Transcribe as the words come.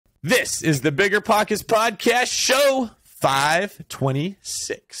This is the BiggerPockets podcast, show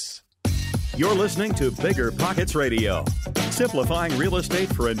 526. You're listening to BiggerPockets Radio, simplifying real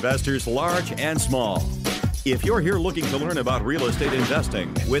estate for investors large and small. If you're here looking to learn about real estate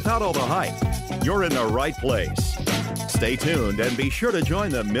investing without all the hype, you're in the right place. Stay tuned and be sure to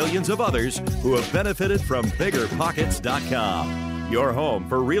join the millions of others who have benefited from BiggerPockets.com, your home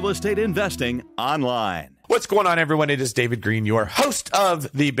for real estate investing online. What's going on, everyone? It is David Greene, your host of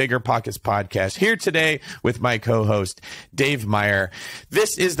the BiggerPockets podcast, here today with my co-host, Dave Meyer.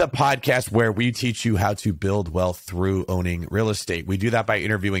 This is the podcast where we teach you how to build wealth through owning real estate. We do that by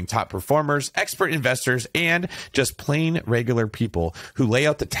interviewing top performers, expert investors, and just plain regular people who lay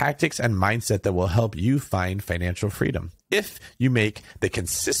out the tactics and mindset that will help you find financial freedom if you make the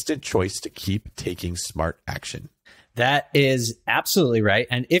consistent choice to keep taking smart action. That is absolutely right.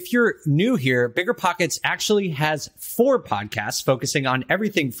 And if you're new here, BiggerPockets actually has 4 podcasts focusing on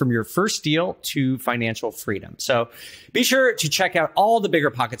everything from your first deal to financial freedom. So be sure to check out all the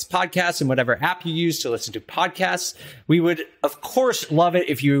BiggerPockets podcasts in whatever app you use to listen to podcasts. We would, of course, love it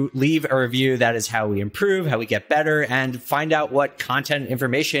if you leave a review. That is how we improve, how we get better, and find out what content and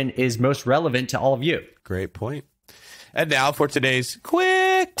information is most relevant to all of you. Great point. And now for today's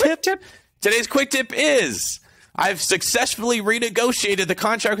quick tip. Today's quick tip is... I've successfully renegotiated the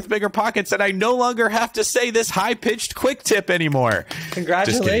contract with BiggerPockets, and I no longer have to say this high-pitched quick tip anymore.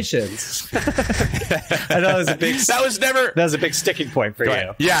 Congratulations. I know that was a big sticking point for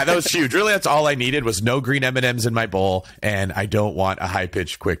you. Yeah, that was huge. Really, that's all I needed was no green M&Ms in my bowl, and I don't want a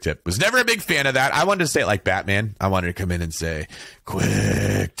high-pitched quick tip. Was never a big fan of that. I wanted to say it like Batman. I wanted to come in and say,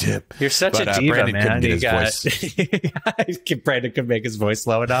 quick tip. You're such a diva, Brandon, man. Brandon could make his voice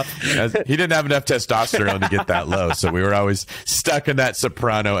low enough. He didn't have enough testosterone to get that low, so we were always stuck in that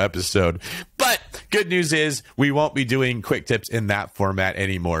soprano episode. But good news is we won't be doing quick tips in that format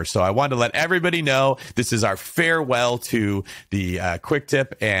anymore. So I wanted to let everybody know this is our farewell to the quick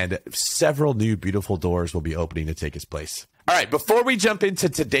tip, and several new beautiful doors will be opening to take its place. All right, before we jump into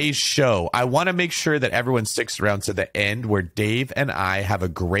today's show, I want to make sure that everyone sticks around to the end where Dave and I have a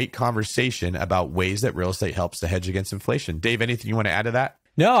great conversation about ways that real estate helps to hedge against inflation. Dave, anything you want to add to that?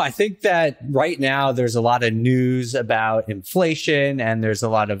 No, I think that right now there's a lot of news about inflation and there's a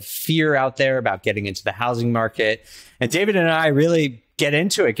lot of fear out there about getting into the housing market. And David and I really get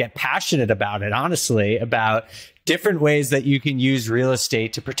into it, get passionate about it, honestly, about different ways that you can use real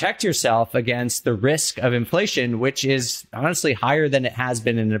estate to protect yourself against the risk of inflation, which is honestly higher than it has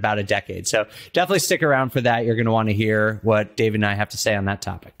been in about a decade. So definitely stick around for that. You're going to want to hear what Dave and I have to say on that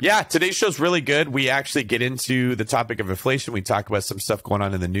topic. Yeah, today's show's really good. We actually get into the topic of inflation. We talk about some stuff going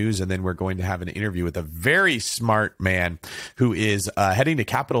on in the news, and then we're going to have an interview with a very smart man who is heading to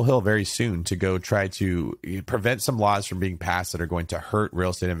Capitol Hill very soon to go try to prevent some laws from being passed that are going to hurt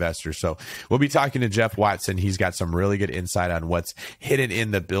real estate investors. So we'll be talking to Jeff Watson. He's got some really good insight on what's hidden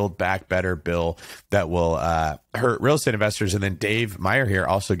in the Build Back Better bill that will hurt real estate investors. And then Dave Meyer here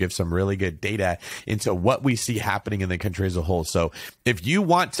also gives some really good data into what we see happening in the country as a whole. So if you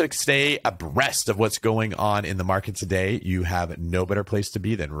want to stay abreast of what's going on in the market today, you have no better place to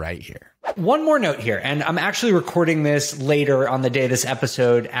be than right here. One more note here, and I'm actually recording this later on the day this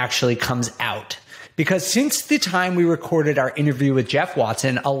episode actually comes out. Because since the time we recorded our interview with Jeff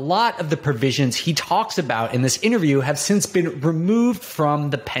Watson, a lot of the provisions he talks about in this interview have since been removed from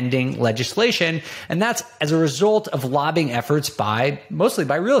the pending legislation. And that's as a result of lobbying efforts mostly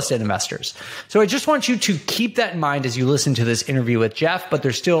by real estate investors. So I just want you to keep that in mind as you listen to this interview with Jeff, but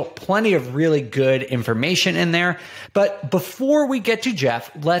there's still plenty of really good information in there. But before we get to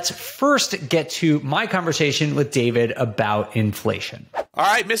Jeff, let's first get to my conversation with David about inflation. All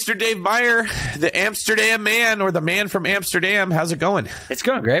right, Mr. Dave Meyer, the Amsterdam man, or the man from Amsterdam. How's it going? It's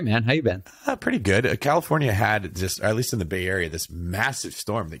going great, man. How you been? Pretty good. California had just, or at least in the Bay Area, this massive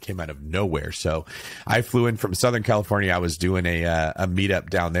storm that came out of nowhere. So I flew in from Southern California. I was doing a meetup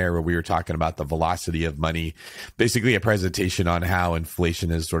down there where we were talking about the velocity of money, basically a presentation on how inflation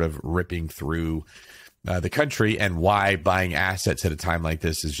is sort of ripping through the country and why buying assets at a time like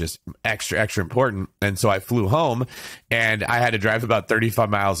this is just extra important. And so I flew home and I had to drive about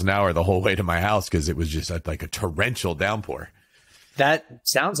 35 miles an hour the whole way to my house because it was just like a torrential downpour. That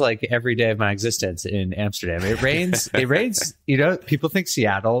sounds like every day of my existence in Amsterdam. It rains. It rains. You know, people think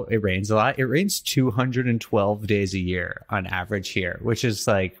Seattle, it rains a lot. It rains 212 days a year on average here, which is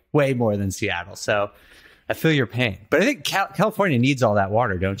like way more than Seattle. So I feel your pain. But I think California needs all that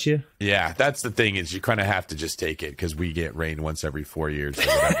water, don't you? Yeah, that's the thing is you kind of have to just take it because we get rain once every 4 years or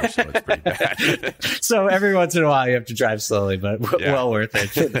whatever, so it's pretty bad. So every once in a while you have to drive slowly, but well worth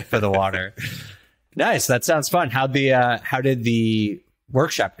it for the water. Nice. That sounds fun. How did the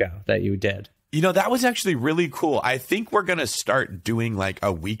workshop go that you did? That was actually really cool. I think we're going to start doing like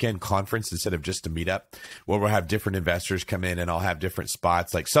a weekend conference instead of just a meetup where we'll have different investors come in and I'll have different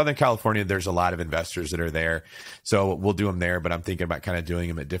spots. Like Southern California, there's a lot of investors that are there. So we'll do them there, but I'm thinking about kind of doing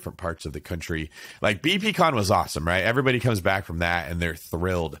them at different parts of the country. Like BPCon was awesome, right? Everybody comes back from that and they're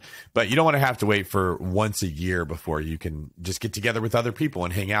thrilled, but you don't want to have to wait for once a year before you can just get together with other people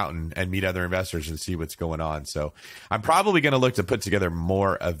and hang out and meet other investors and see what's going on. So I'm probably going to look to put together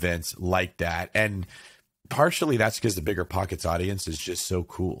more events like that. And partially that's because the BiggerPockets audience is just so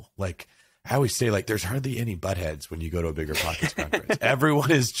cool. Like I always say, like there's hardly any buttheads when you go to a BiggerPockets conference.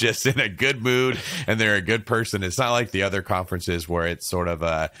 Everyone is just in a good mood and they're a good person. It's not like the other conferences where it's sort of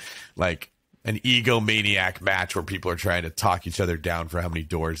like an egomaniac match where people are trying to talk each other down for how many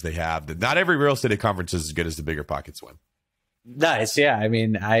doors they have. Not every real estate conference is as good as the BiggerPockets one. Nice. Yeah. I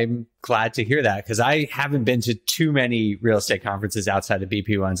mean, I'm glad to hear that because I haven't been to too many real estate conferences outside the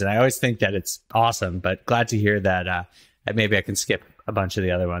BP ones. And I always think that it's awesome, but glad to hear that maybe I can skip a bunch of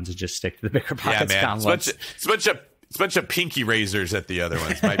the other ones and just stick to the BiggerPockets. Yeah, man. It's a bunch of pinky raisers at the other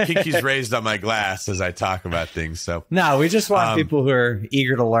ones. My pinky's raised on my glass as I talk about things. So no, we just want people who are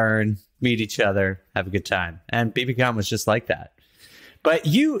eager to learn, meet each other, have a good time. And BBCon was just like that. But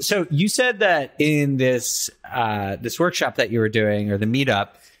you said that in this workshop that you were doing or the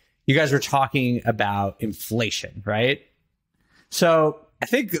meetup, you guys were talking about inflation, right? So I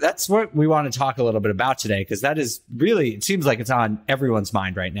think that's what we want to talk a little bit about today, because that is really, it seems like it's on everyone's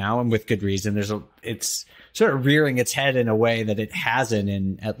mind right now, and with good reason. It's sort of rearing its head in a way that it hasn't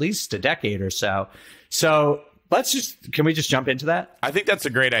in at least a decade or so. So can we just jump into that? I think that's a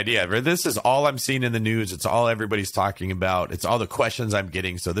great idea. This is all I'm seeing in the news. It's all everybody's talking about. It's all the questions I'm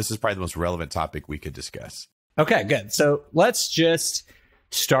getting. So this is probably the most relevant topic we could discuss. Okay, good. So let's just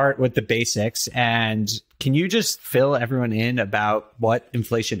start with the basics. And can you just fill everyone in about what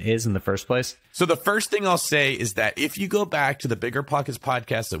inflation is in the first place? So the first thing I'll say is that if you go back to the BiggerPockets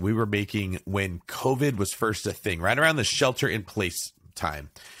podcast that we were making when COVID was first a thing, right around the shelter in place time,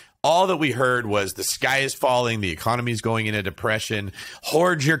 all that we heard was the sky is falling, the economy is going into depression,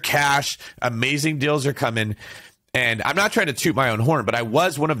 hoard your cash, amazing deals are coming. And I'm not trying to toot my own horn, but I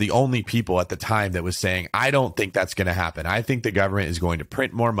was one of the only people at the time that was saying, I don't think that's going to happen. I think the government is going to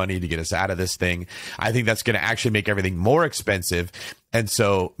print more money to get us out of this thing. I think that's going to actually make everything more expensive. And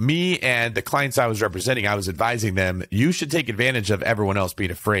so me and the clients I was representing, I was advising them, you should take advantage of everyone else being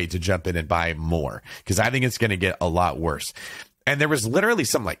afraid to jump in and buy more, because I think it's going to get a lot worse. And there was literally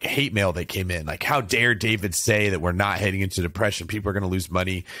some like hate mail that came in, like, how dare David say that we're not heading into depression? People are going to lose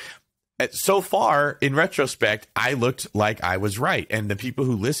money. So far, in retrospect, I looked like I was right. And the people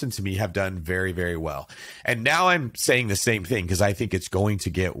who listened to me have done very, very well. And now I'm saying the same thing because I think it's going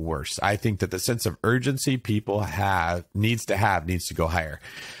to get worse. I think that the sense of urgency people needs to go higher.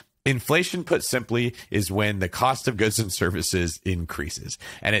 Inflation, put simply, is when the cost of goods and services increases.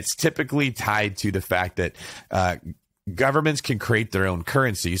 And it's typically tied to the fact that governments can create their own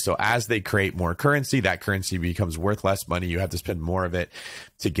currency. So as they create more currency, that currency becomes worth less money. You have to spend more of it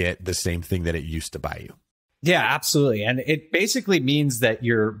to get the same thing that it used to buy you. Yeah, absolutely. And it basically means that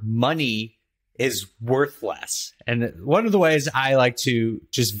your money is worth less. And one of the ways I like to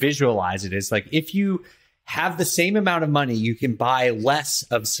just visualize it is like, if you have the same amount of money, you can buy less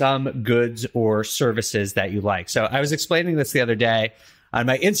of some goods or services that you like. So I was explaining this the other day on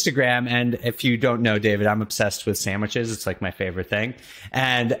my Instagram. And if you don't know, David, I'm obsessed with sandwiches. It's like my favorite thing.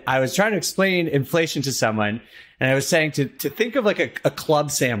 And I was trying to explain inflation to someone. And I was saying to think of like a club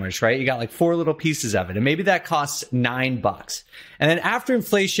sandwich, right? You got like 4 little pieces of it. And maybe that costs $9. And then after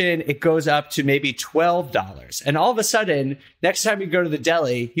inflation, it goes up to maybe $12. And all of a sudden, next time you go to the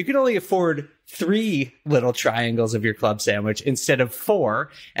deli, you can only afford 3 little triangles of your club sandwich instead of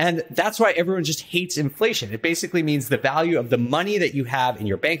 4. And that's why everyone just hates inflation. It basically means the value of the money that you have in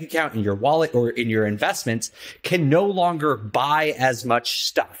your bank account, in your wallet, or in your investments can no longer buy as much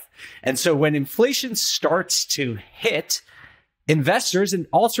stuff. And so when inflation starts to hit, investors and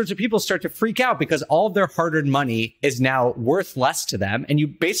all sorts of people start to freak out because all of their hard-earned money is now worth less to them. And you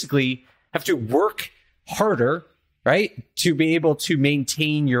basically have to work harder, right, to be able to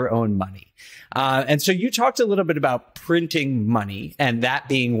maintain your own money. And so you talked a little bit about printing money and that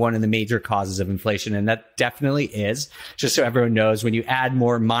being one of the major causes of inflation. And that definitely is. Just so everyone knows, when you add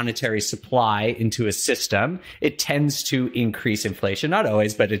more monetary supply into a system, it tends to increase inflation. Not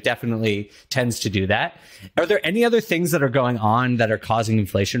always, but it definitely tends to do that. Are there any other things that are going on that are causing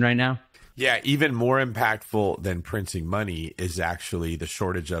inflation right now? Yeah, even more impactful than printing money is actually the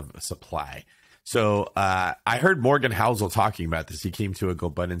shortage of supply. So I heard Morgan Housel talking about this. He came to a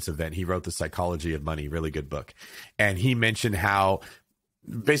GoBundance event. He wrote The Psychology of Money, really good book. And he mentioned how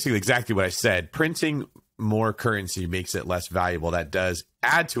basically exactly what I said. Printing more currency makes it less valuable. That does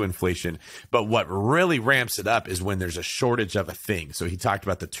add to inflation. But what really ramps it up is when there's a shortage of a thing. So he talked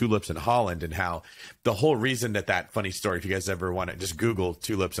about the tulips in Holland and how the whole reason that funny story, if you guys ever want to just Google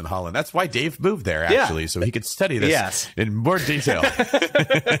tulips in Holland, that's why Dave moved there, actually, so he could study this in more detail.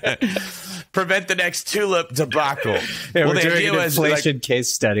 Prevent the next tulip debacle. Yeah, we're doing an inflation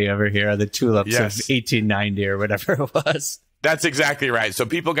case study over here, the tulips of 1890 or whatever it was. That's exactly right. So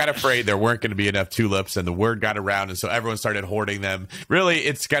people got afraid there weren't going to be enough tulips, and the word got around, and so everyone started hoarding them. Really,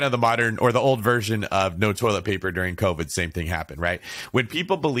 it's kind of the modern or the old version of no toilet paper during COVID. Same thing happened, right? When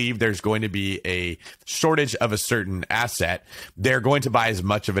people believe there's going to be a shortage of a certain asset, they're going to buy as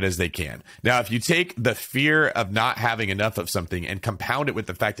much of it as they can. Now, if you take the fear of not having enough of something and compound it with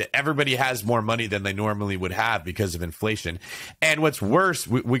the fact that everybody has more money than they normally would have because of inflation, and what's worse,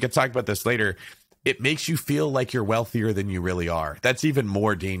 we could talk about this later, it makes you feel like you're wealthier than you really are. That's even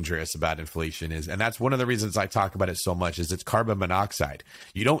more dangerous about inflation and that's one of the reasons I talk about it so much is it's carbon monoxide.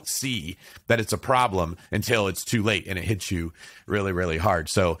 You don't see that it's a problem until it's too late and it hits you really, really hard.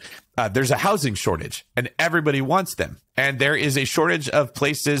 So there's a housing shortage and everybody wants them. And there is a shortage of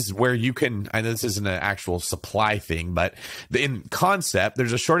places where you can, I know this isn't an actual supply thing, but in concept,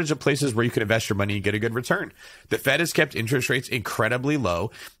 there's a shortage of places where you can invest your money and get a good return. The Fed has kept interest rates incredibly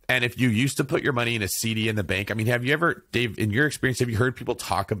low. And if you used to put your money in a CD in the bank, I mean, have you ever, Dave, in your experience, have you heard people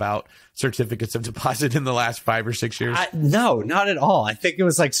talk about certificates of deposit in the last 5 or 6 years? No, not at all. I think it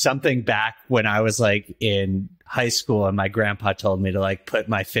was like something back when I was like in high school and my grandpa told me to like put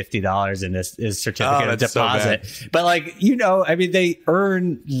my $50 in his certificate of deposit. So but like, you know, I mean, they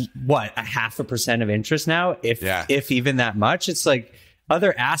earn what, 0.5% of interest now, if even that much. It's like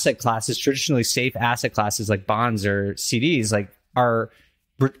other asset classes, traditionally safe asset classes like bonds or CDs, like are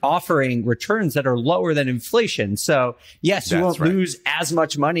offering returns that are lower than inflation. So yes, you won't lose as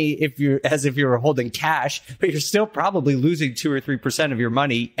much money if you were holding cash, but you're still probably losing 2 or 3% of your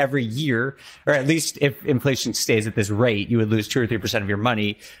money every year, or at least if inflation stays at this rate, you would lose 2 or 3% of your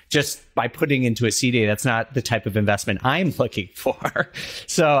money just by putting into a CD. That's not the type of investment I'm looking for.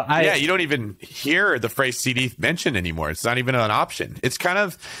 So you don't even hear the phrase CD mentioned anymore. It's not even an option. It's kind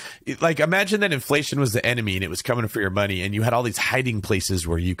of like, imagine that inflation was the enemy and it was coming for your money and you had all these hiding places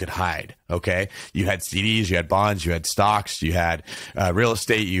where you could hide. Okay. You had CDs, you had bonds, you had stocks, you had real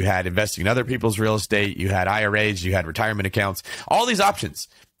estate, you had investing in other people's real estate, you had IRAs, you had retirement accounts, all these options.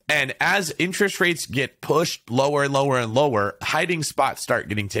 And as interest rates get pushed lower and lower and lower, hiding spots start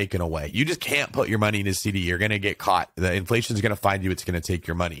getting taken away. You just can't put your money in a CD. You're going to get caught. The inflation is going to find you. It's going to take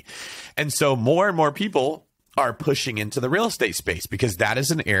your money. And so more and more people are pushing into the real estate space because that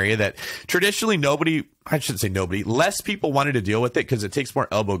is an area that traditionally less people wanted to deal with it because it takes more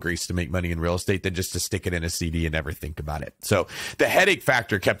elbow grease to make money in real estate than just to stick it in a CD and never think about it. So the headache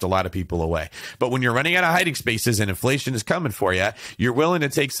factor kept a lot of people away. But when you're running out of hiding spaces and inflation is coming for you, you're willing to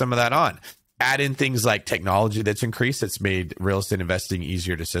take some of that on. Add in things like technology that's increased. It's made real estate investing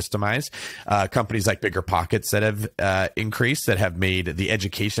easier to systemize. Companies like BiggerPockets that have increased, that have made the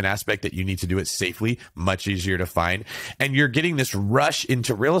education aspect that you need to do it safely much easier to find. And you're getting this rush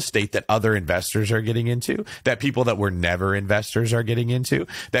into real estate that other investors are getting into, that people that were never investors are getting into,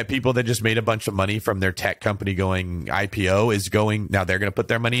 that people that just made a bunch of money from their tech company going IPO is going, now they're going to put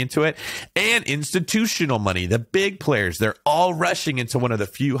their money into it. And institutional money, the big players, they're all rushing into one of the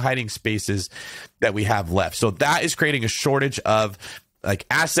few hiding spaces that we have left. So that is creating a shortage of like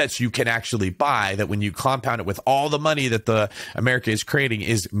assets you can actually buy, that when you compound it with all the money that the America is creating,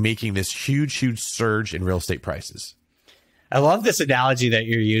 is making this huge surge in real estate prices. I love this analogy that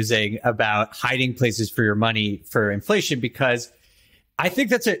you're using about hiding places for your money for inflation, because I think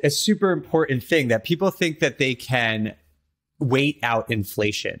that's a super important thing, that people think that they can wait out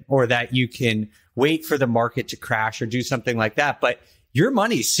inflation or that you can wait for the market to crash or do something like that. But your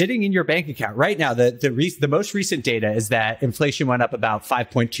money's sitting in your bank account right now. The most recent data is that inflation went up about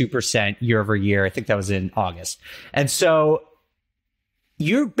 5.2% year over year. I think that was in August. And so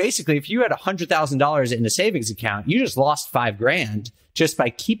you basically, if you had $100,000 in a savings account, you just lost $5,000 just by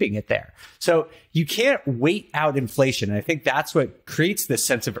keeping it there. So you can't wait out inflation. And I think that's what creates this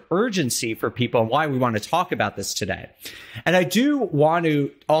sense of urgency for people and why we want to talk about this today. And I do want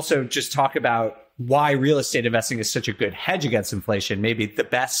to also just talk about why real estate investing is such a good hedge against inflation, maybe the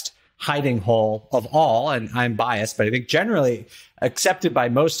best hiding hole of all. And I'm biased, but I think generally accepted by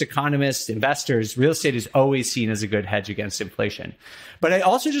most economists, investors, real estate is always seen as a good hedge against inflation. But I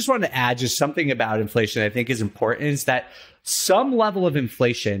also just want to add just something about inflation that I think is important, is that some level of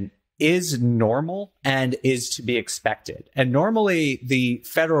inflation is normal and is to be expected. And normally the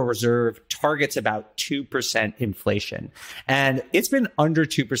Federal Reserve targets about 2% inflation. And it's been under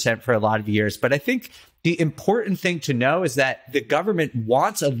 2% for a lot of years. But I think the important thing to know is that the government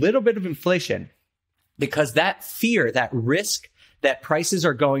wants a little bit of inflation because that fear, that risk that prices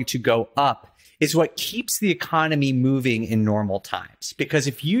are going to go up is what keeps the economy moving in normal times. Because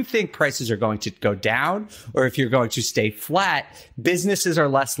if you think prices are going to go down or if you're going to stay flat, businesses are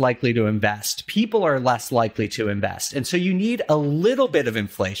less likely to invest. People are less likely to invest. And so you need a little bit of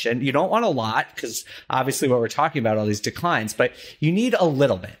inflation. You don't want a lot because obviously what we're talking about, all these declines, but you need a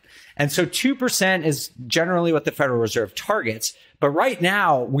little bit. And so 2% is generally what the Federal Reserve targets. But right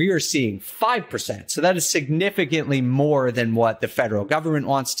now, we are seeing 5%. So that is significantly more than what the federal government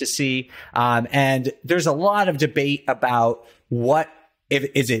wants to see. And there's a lot of debate about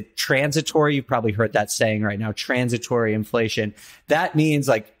is it transitory? You've probably heard that saying right now, transitory inflation. That means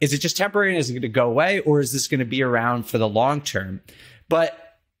like, is it just temporary and is it going to go away? Or is this going to be around for the long term? But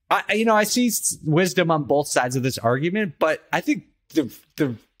I see wisdom on both sides of this argument, but I think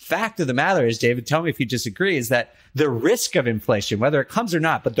the fact of the matter is, David, tell me if you disagree, is that the risk of inflation, whether it comes or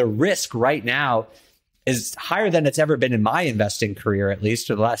not, but the risk right now is higher than it's ever been in my investing career, at least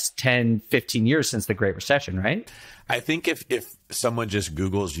for the last 10, 15 years since the Great Recession, right? I think if someone just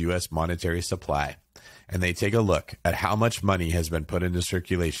Googles U.S. monetary supply and they take a look at how much money has been put into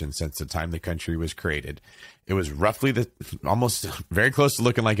circulation since the time the country was created, it was roughly almost very close to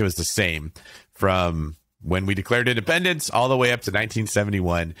looking like it was the same from when we declared independence all the way up to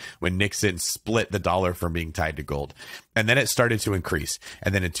 1971, when Nixon split the dollar from being tied to gold. And then it started to increase.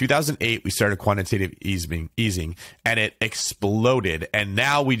 And then in 2008, we started quantitative easing, and it exploded. And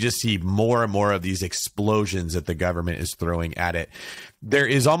now we just see more and more of these explosions that the government is throwing at it. There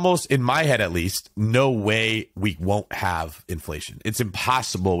is almost, in my head at least, no way we won't have inflation. It's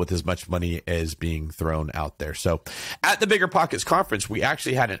impossible with as much money as being thrown out there. So at the BiggerPockets conference, we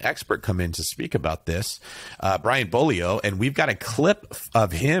actually had an expert come in to speak about this, Brian Bolio, and we've got a clip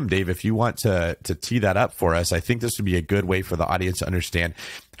of him, Dave, if you want to tee that up for us. I think this would be a good way for the audience to understand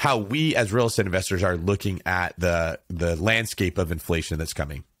how we as real estate investors are looking at the landscape of inflation that's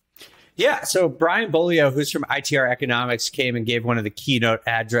coming. Yeah. So Brian Bolio, who's from ITR Economics, came and gave one of the keynote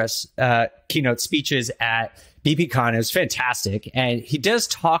speeches at BPCon. It was fantastic. And he does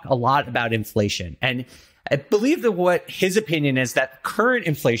talk a lot about inflation. And I believe that what his opinion is that current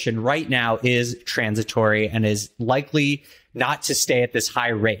inflation right now is transitory and is likely not to stay at this high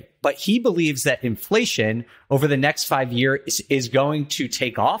rate. But he believes that inflation over the next 5 years is going to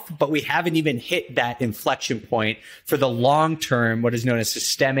take off, but we haven't even hit that inflection point for the long term, what is known as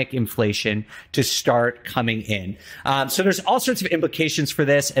systemic inflation, to start coming in. So there's all sorts of implications for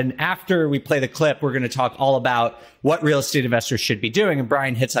this. And after we play the clip, we're going to talk all about what real estate investors should be doing. And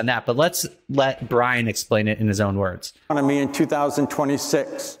Brian hits on that, but let's let Brian explain it in his own words. Economy in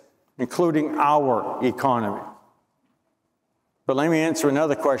 2026, including our economy. But let me answer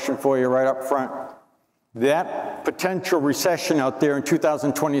another question for you right up front. That potential recession out there in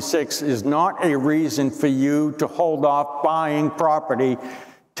 2026 is not a reason for you to hold off buying property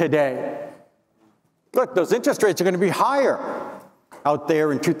today. Look, those interest rates are going to be higher out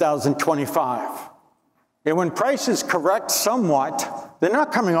there in 2025. And when prices correct somewhat, they're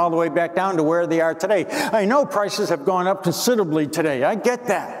not coming all the way back down to where they are today. I know prices have gone up considerably today. I get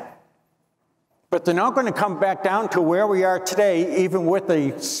that. But they're not going to come back down to where we are today, even with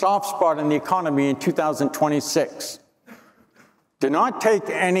a soft spot in the economy in 2026. Do not take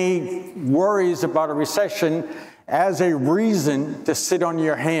any worries about a recession as a reason to sit on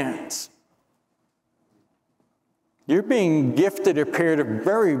your hands. You're being gifted a period of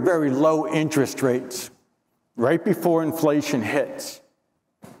very, very low interest rates right before inflation hits.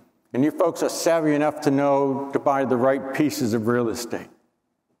 And you folks are savvy enough to know to buy the right pieces of real estate.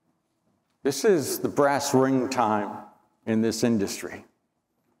 This is the brass ring time in this industry.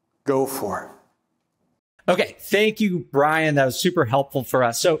 Go for it. Okay. Thank you, Brian. That was super helpful for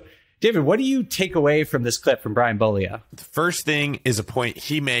us. So, David, what do you take away from this clip from Brian Bolio? The first thing is a point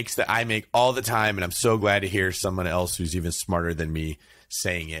he makes that I make all the time, and I'm so glad to hear someone else who's even smarter than me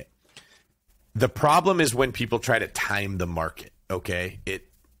saying it. The problem is when people try to time the market, okay?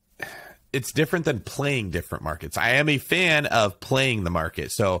 It's different than playing different markets. I am a fan of playing the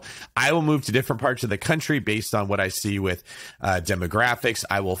market. So I will move to different parts of the country based on what I see with demographics.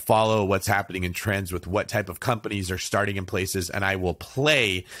 I will follow what's happening in trends with what type of companies are starting in places, and I will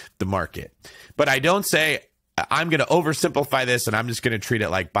play the market. But I don't say, I'm going to oversimplify this and I'm just going to treat it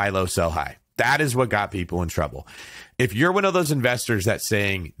like buy low, sell high. That is what got people in trouble. If you're one of those investors that's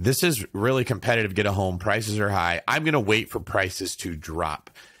saying, this is really competitive, get a home, prices are high, I'm going to wait for prices to drop.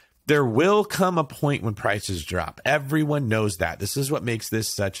 There will come a point when prices drop. Everyone knows that. This is what makes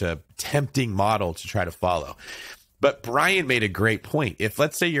this such a tempting model to try to follow. But Brian made a great point. If,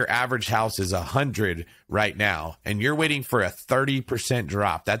 let's say, your average house is 100 right now and you're waiting for a 30%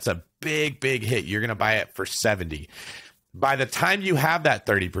 drop, that's a big hit. You're going to buy it for 70. By the time you have that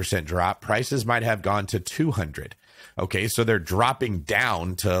 30% drop, prices might have gone to 200. Okay, so they're dropping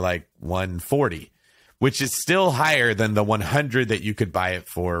down to like 140, which is still higher than the 100 that you could buy it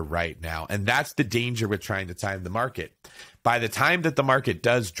for right now. And that's the danger with trying to time the market. By the time that the market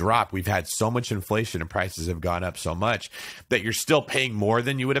does drop, we've had so much inflation and prices have gone up so much that you're still paying more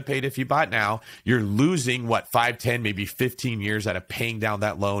than you would have paid if you bought now. You're losing 5, 10, maybe 15 years out of paying down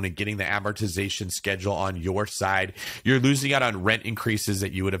that loan and getting the amortization schedule on your side. You're losing out on rent increases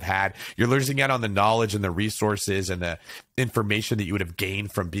that you would have had. You're losing out on the knowledge and the resources and the information that you would have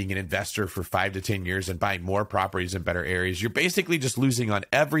gained from being an investor for 5 to 10 years and buying more properties in better areas. You're basically just losing on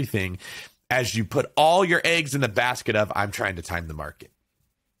everything as you put all your eggs in the basket of, I'm trying to time the market.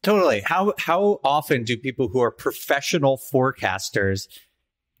 Totally. How often do people who are professional forecasters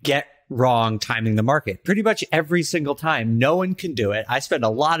get wrong timing the market? Pretty much every single time. No one can do it. I spend a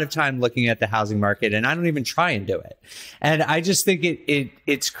lot of time looking at the housing market and I don't even try and do it. And I just think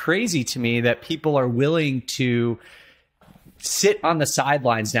it's crazy to me that people are willing to sit on the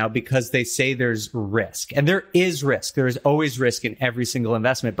sidelines now because they say there's risk. And there is risk. There is always risk in every single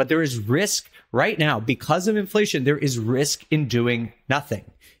investment, but there is risk right now because of inflation. There is risk in doing nothing.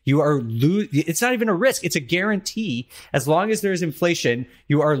 You are it's not even a risk. It's a guarantee. As long as there is inflation,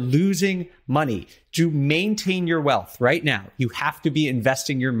 you are losing money. To maintain your wealth right now, you have to be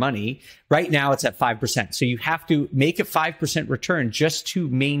investing your money. Right now, it's at 5%. So you have to make a 5% return just to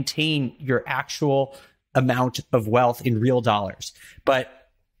maintain your actual amount of wealth in real dollars. But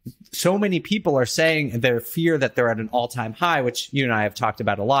so many people are saying their fear that they're at an all-time high, which you and I have talked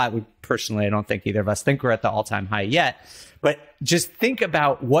about a lot. I don't think either of us think we're at the all-time high yet. But just think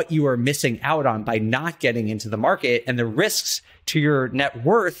about what you are missing out on by not getting into the market and the risks to your net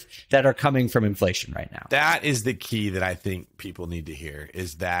worth that are coming from inflation right now. That is the key that I think people need to hear,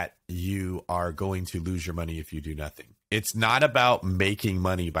 is that you are going to lose your money if you do nothing. It's not about making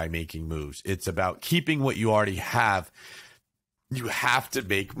money by making moves. It's about keeping what you already have. You have to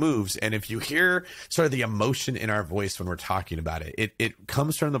make moves. And if you hear sort of the emotion in our voice when we're talking about it, it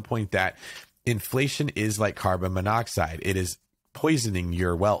comes from the point that inflation is like carbon monoxide. It is poisoning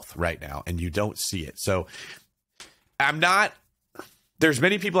your wealth right now, and you don't see it. So there's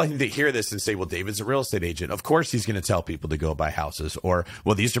many people I think that hear this and say, well, David's a real estate agent. Of course, he's going to tell people to go buy houses. Or,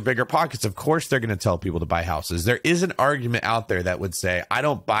 well, these are BiggerPockets. Of course, they're going to tell people to buy houses. There is an argument out there that would say, I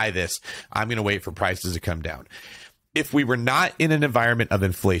don't buy this. I'm going to wait for prices to come down. If we were not in an environment of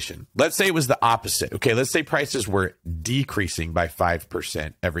inflation, let's say it was the opposite. Okay, let's say prices were decreasing by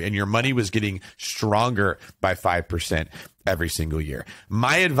 5% and your money was getting stronger by 5% every single year.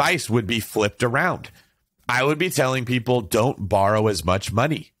 My advice would be flipped around. I would be telling people, don't borrow as much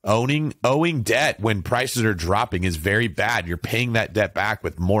money. Owing debt when prices are dropping is very bad. You're paying that debt back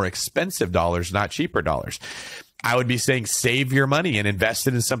with more expensive dollars, not cheaper dollars. I would be saying save your money and invest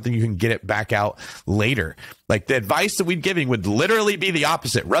it in something you can get it back out later. Like, the advice that we'd giving would literally be the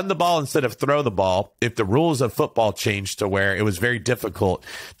opposite. Run the ball instead of throw the ball if the rules of football changed to where it was very difficult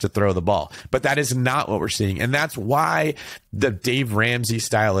to throw the ball. But that is not what we're seeing. And that's why the Dave Ramsey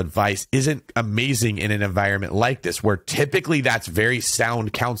style advice isn't amazing in an environment like this, where typically that's very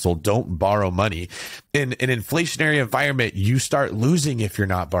sound counsel. Don't borrow money. In an inflationary environment, you start losing if you're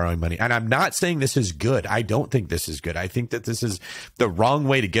not borrowing money. And I'm not saying this is good. I don't think this is good. I think that this is the wrong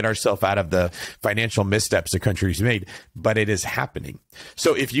way to get ourselves out of the financial missteps the country's made, but it is happening.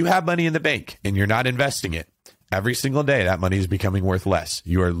 So if you have money in the bank and you're not investing it, every single day, that money is becoming worth less.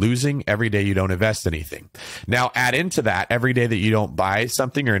 You are losing every day you don't invest anything. Now, add into that, every day that you don't buy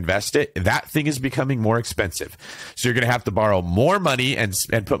something or invest it, that thing is becoming more expensive. So you're going to have to borrow more money and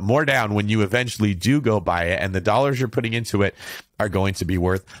put more down when you eventually do go buy it. And the dollars you're putting into it are going to be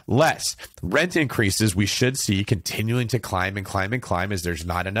worth less. Rent increases we should see continuing to climb and climb and climb as there's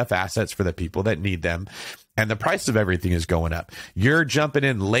not enough assets for the people that need them. And the price of everything is going up. You're jumping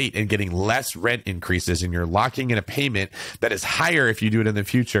in late and getting less rent increases, and you're locking in a payment that is higher if you do it in the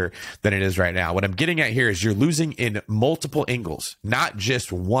future than it is right now. What I'm getting at here is you're losing in multiple angles, not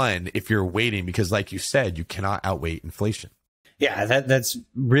just one if you're waiting, because like you said, you cannot outweigh inflation. Yeah, that's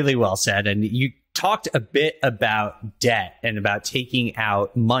really well said. And you talked a bit about debt and about taking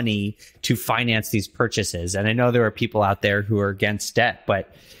out money to finance these purchases. And I know there are people out there who are against debt,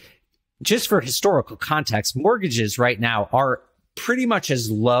 but just for historical context, mortgages right now are pretty much as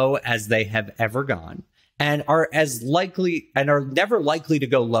low as they have ever gone. and are as likely and are never likely to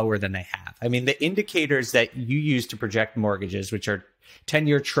go lower than they have. I mean, the indicators that you use to project mortgages, which are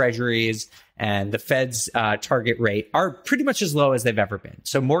 10-year treasuries and the Fed's target rate, are pretty much as low as they've ever been.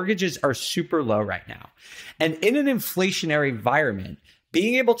 So mortgages are super low right now. And in an inflationary environment,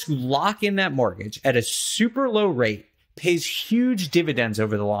 being able to lock in that mortgage at a super low rate pays huge dividends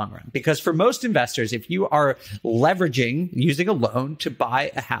over the long run. Because for most investors, if you are leveraging, using a loan to buy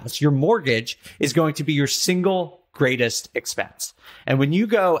a house, your mortgage is going to be your single greatest expense. And when you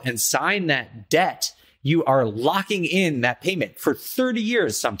go and sign that debt, you are locking in that payment for 30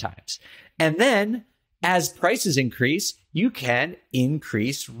 years sometimes. And then as prices increase, you can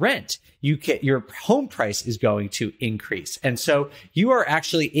increase rent. Your home price is going to increase. And so you are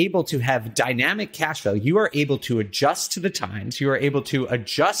actually able to have dynamic cash flow. You are able to adjust to the times. You are able to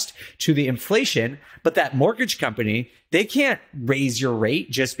adjust to the inflation. But that mortgage company, they can't raise your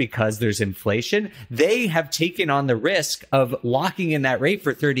rate just because there's inflation. They have taken on the risk of locking in that rate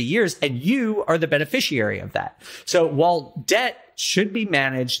for 30 years, and you are the beneficiary of that. So while debt should be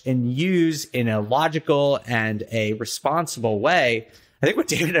managed and used in a logical and a responsible way, I think what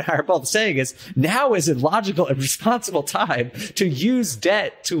David and I are both saying is now is a logical and responsible time to use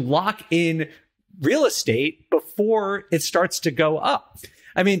debt to lock in real estate before it starts to go up.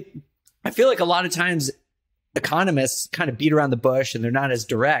 I mean, I feel like a lot of times economists kind of beat around the bush and they're not as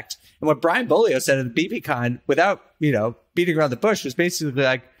direct. And what Brian Bolio said at the BBCon, without, beating around the bush, was basically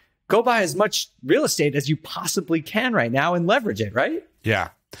like, go buy as much real estate as you possibly can right now and leverage it, right? Yeah.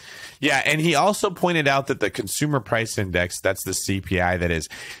 Yeah. And he also pointed out that the consumer price index, that's the CPI, that is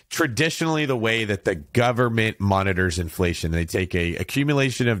traditionally the way that the government monitors inflation. They take a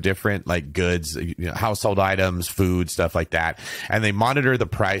accumulation of different like goods, household items, food, stuff like that, and they monitor the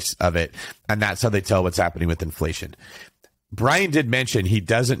price of it. And that's how they tell what's happening with inflation. Brian did mention he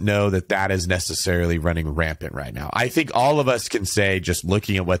doesn't know that that is necessarily running rampant right now. I think all of us can say, just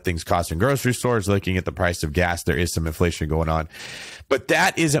looking at what things cost in grocery stores, looking at the price of gas, there is some inflation going on. But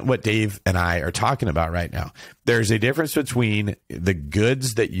that isn't what Dave and I are talking about right now. There's a difference between the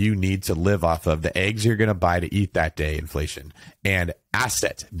goods that you need to live off of, the eggs you're going to buy to eat that day, inflation, and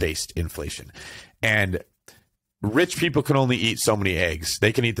asset-based inflation. And rich people can only eat so many eggs.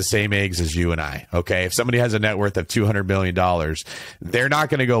 They can eat the same eggs as you and I. Okay. If somebody has a net worth of $200 million, they're not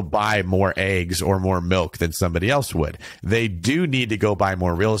going to go buy more eggs or more milk than somebody else would. They do need to go buy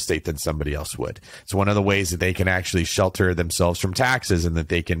more real estate than somebody else would. It's one of the ways that they can actually shelter themselves from taxes, and that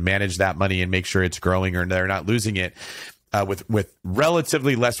they can manage that money and make sure it's growing or they're not losing it. With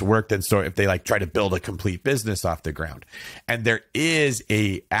relatively less work than if they like try to build a complete business off the ground. And there is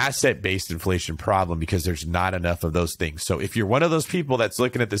a asset-based inflation problem because there's not enough of those things. So if you're one of those people that's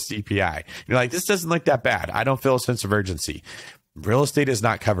looking at the CPI, you're like, this doesn't look that bad, I don't feel a sense of urgency. Real estate is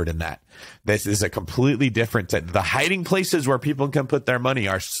not covered in that. This is a completely different. The hiding places where people can put their money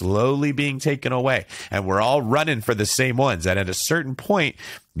are slowly being taken away, and we're all running for the same ones. And at a certain point,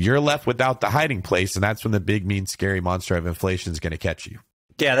 you're left without the hiding place, and that's when the big, mean, scary monster of inflation is going to catch you.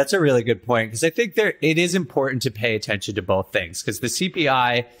 Yeah, that's a really good point, because I think it is important to pay attention to both things, because the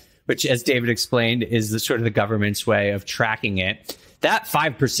CPI, which, as David explained, is the sort of the government's way of tracking it. That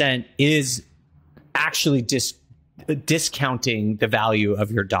 5% is actually discounting the value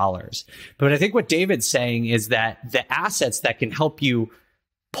of your dollars. But I think what David's saying is that the assets that can help you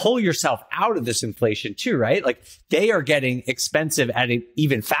pull yourself out of this inflation too, right? Like, they are getting expensive at an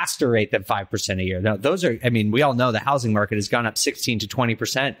even faster rate than 5% a year. Now, those are, we all know the housing market has gone up 16 to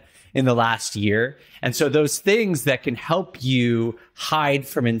 20% in the last year. And so those things that can help you hide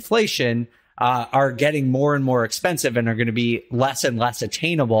from inflation are getting more and more expensive and are going to be less and less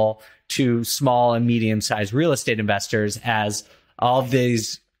attainable to small and medium-sized real estate investors, as all of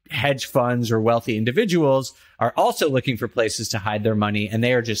these hedge funds or wealthy individuals are also looking for places to hide their money. And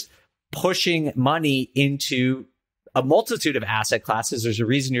they are just pushing money into a multitude of asset classes. There's a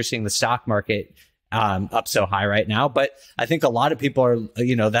reason you're seeing the stock market up so high right now. But I think a lot of people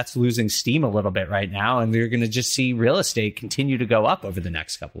are, that's losing steam a little bit right now. And we're going to just see real estate continue to go up over the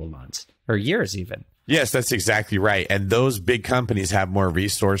next couple of months or years even. Yes, that's exactly right. And those big companies have more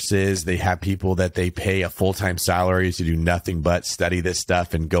resources. They have people that they pay a full-time salary to do nothing but study this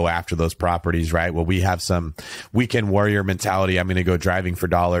stuff and go after those properties, right? Well, we have some weekend warrior mentality. I'm going to go driving for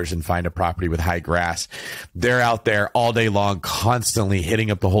dollars and find a property with high grass. They're out there all day long, constantly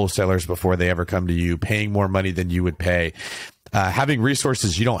hitting up the wholesalers before they ever come to you, paying more money than you would pay. Having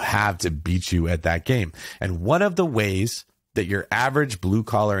resources you don't have to beat you at that game. And one of the ways that your average blue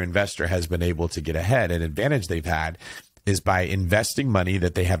collar investor has been able to get ahead, an advantage they've had, is by investing money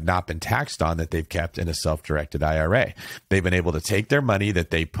that they have not been taxed on, that they've kept in a self-directed IRA. They've been able to take their money that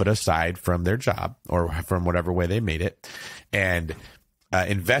they put aside from their job or from whatever way they made it and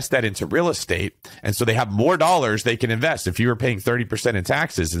invest that into real estate. And so they have more dollars they can invest. If you were paying 30% in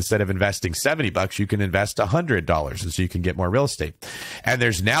taxes, instead of investing $70, you can invest $100. And so you can get more real estate. And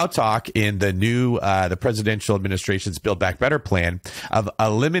there's now talk in the new, the presidential administration's Build Back Better plan of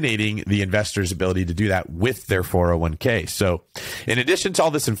eliminating the investor's ability to do that with their 401k. So in addition to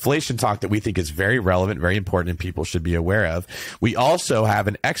all this inflation talk that we think is very relevant, very important, and people should be aware of, we also have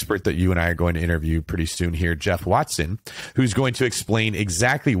an expert that you and I are going to interview pretty soon here, Jeff Watson, who's going to explain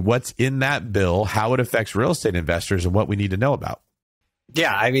exactly what's in that bill, how it affects real estate investors, and what we need to know about.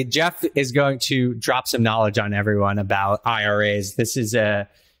 Yeah, I mean, Jeff is going to drop some knowledge on everyone about IRAs. This is a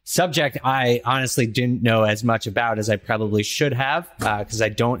subject I honestly didn't know as much about as I probably should have, because I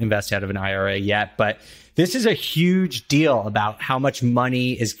don't invest out of an IRA yet. But this is a huge deal about how much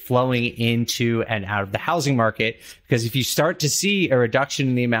money is flowing into and out of the housing market, because if you start to see a reduction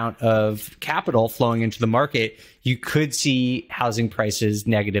in the amount of capital flowing into the market, you could see housing prices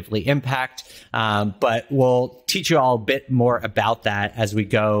negatively impact. But we'll teach you all a bit more about that as we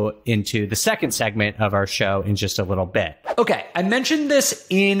go into the second segment of our show in just a little bit. Okay, I mentioned this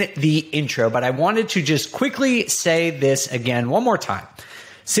in the intro, but I wanted to just quickly say this again one more time.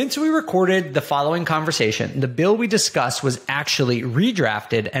 Since we recorded the following conversation, the bill we discussed was actually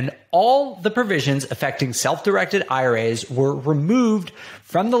redrafted and all the provisions affecting self-directed IRAs were removed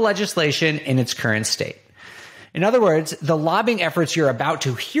from the legislation in its current state. In other words, the lobbying efforts you're about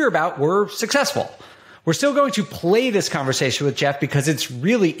to hear about were successful. We're still going to play this conversation with Jeff because it's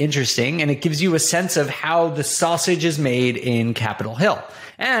really interesting and it gives you a sense of how the sausage is made in Capitol Hill.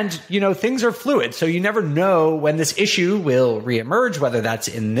 And, you know, things are fluid, so you never know when this issue will reemerge, whether that's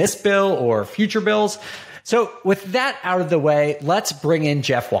in this bill or future bills. So with that out of the way, let's bring in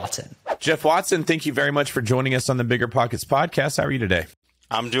Jeff Watson. Jeff Watson, thank you very much for joining us on the BiggerPockets podcast. How are you today?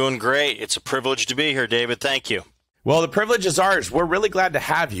 I'm doing great. It's a privilege to be here, David. Thank you. Well, the privilege is ours. We're really glad to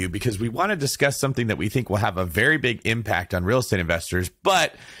have you because we want to discuss something that we think will have a very big impact on real estate investors,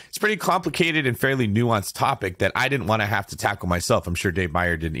 but it's a pretty complicated and fairly nuanced topic that I didn't want to have to tackle myself. I'm sure Dave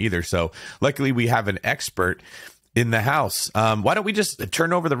Meyer didn't either. So luckily we have an expert in the house. Why don't we just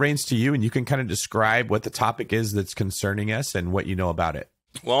turn over the reins to you and you can kind of describe what the topic is that's concerning us and what you know about it.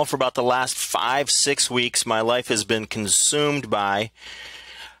 Well, for about the last 5-6 weeks, my life has been consumed by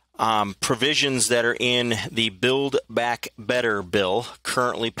provisions that are in the Build Back Better bill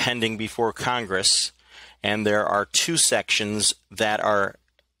currently pending before Congress. And there are two sections that are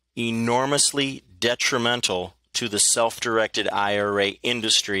enormously detrimental to the self-directed IRA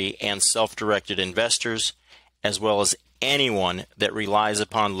industry and self-directed investors, as well as anyone that relies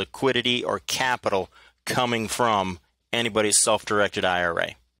upon liquidity or capital coming from anybody's self-directed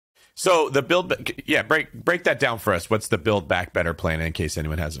IRA. So the break that down for us. What's the Build Back Better plan in case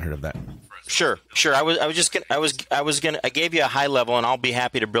anyone hasn't heard of that? Sure. I gave you a high level, and I'll be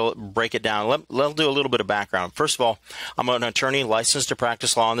happy to break it down. Let's do a little bit of background. First of all, I'm an attorney licensed to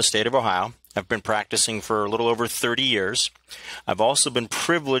practice law in the state of Ohio. I've been practicing for a little over 30 years. I've also been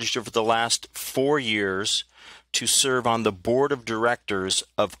privileged over the last 4 years to serve on the board of directors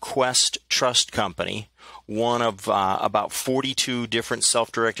of Quest Trust Company, one of about 42 different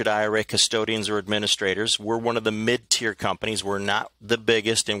self-directed IRA custodians or administrators. We're one of the mid-tier companies. We're not the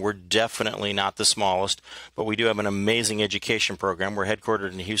biggest, and we're definitely not the smallest, but we do have an amazing education program. We're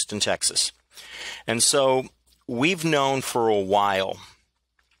headquartered in Houston, Texas. And so we've known for a while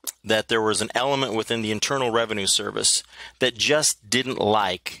that there was an element within the Internal Revenue Service that just didn't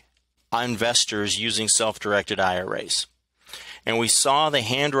like investors using self-directed IRAs. And we saw the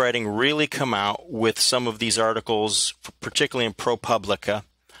handwriting really come out with some of these articles, particularly in ProPublica,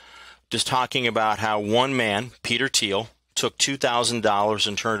 just talking about how one man, Peter Thiel, took $2,000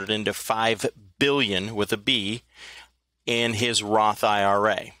 and turned it into $5 billion with a B in his Roth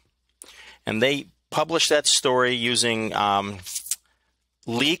IRA. And they published that story using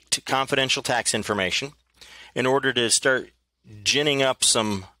leaked confidential tax information in order to start ginning up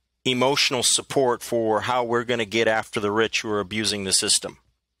some emotional support for how we're going to get after the rich who are abusing the system.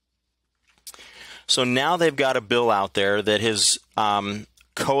 So now they've got a bill out there that has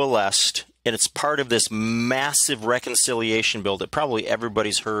coalesced, and it's part of this massive reconciliation bill that probably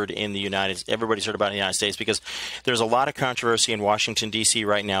everybody's heard about in the United States, because there's a lot of controversy in Washington, D.C.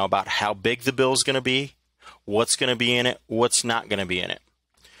 right now about how big the bill is going to be, what's going to be in it, what's not going to be in it.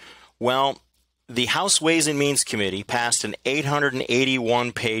 Well, the House Ways and Means Committee passed an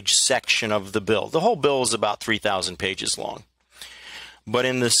 881-page section of the bill. The whole bill is about 3,000 pages long. But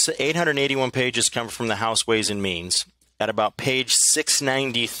in the 881 pages come from the House Ways and Means, at about page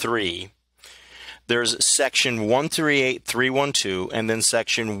 693, there's section 138312 and then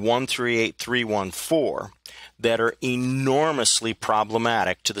section 138314 that are enormously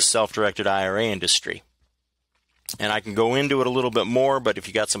problematic to the self-directed IRA industry. And I can go into it a little bit more, but if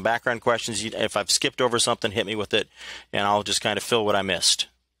you got some background questions, if I've skipped over something, hit me with it, and I'll just kind of fill what I missed.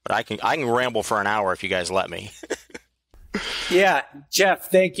 But I can ramble for an hour if you guys let me. Yeah, Jeff,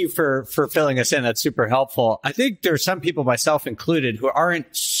 thank you for filling us in. That's super helpful. I think there are some people, myself included, who aren't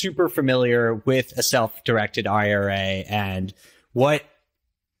super familiar with a self-directed IRA and what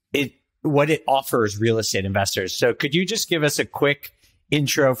it offers real estate investors. So could you just give us a quick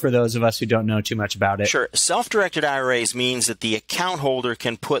intro for those of us who don't know too much about it? Sure. Self-directed IRAs means that the account holder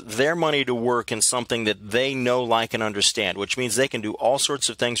can put their money to work in something that they know, like, and understand, which means they can do all sorts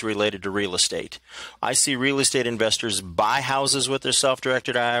of things related to real estate. I see real estate investors buy houses with their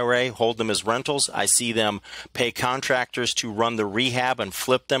self-directed IRA, hold them as rentals. I see them pay contractors to run the rehab and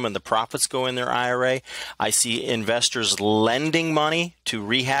flip them, and the profits go in their IRA. I see investors lending money to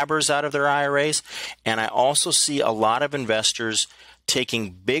rehabbers out of their IRAs. And I also see a lot of investors taking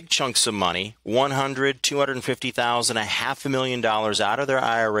big chunks of money, $100,000, $250,000, $500,000 out of their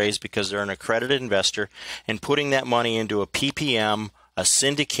IRAs because they're an accredited investor, and putting that money into a PPM, a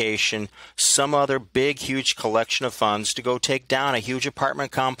syndication, some other big, huge collection of funds to go take down a huge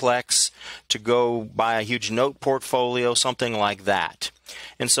apartment complex, to go buy a huge note portfolio, something like that.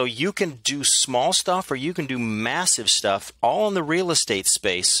 And so you can do small stuff or you can do massive stuff all in the real estate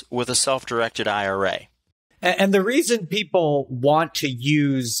space with a self-directed IRA. And the reason people want to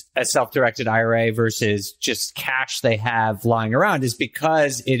use a self-directed IRA versus just cash they have lying around is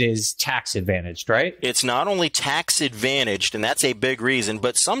because it is tax advantaged, right? It's not only tax advantaged, and that's a big reason,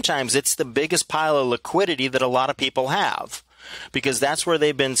 but sometimes it's the biggest pile of liquidity that a lot of people have, because that's where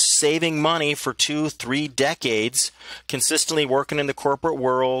they've been saving money for 2-3 decades, consistently working in the corporate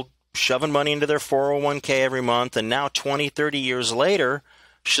world, shoving money into their 401k every month, and now 20-30 years later,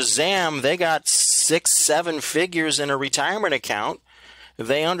 shazam, they got 6-7 figures in a retirement account.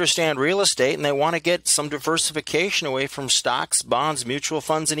 They understand real estate and they want to get some diversification away from stocks, bonds, mutual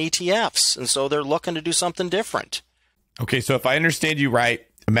funds, and ETFs. And so they're looking to do something different. Okay, so if I understand you right,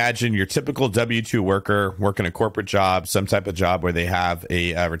 imagine your typical W-2 worker working a corporate job, some type of job where they have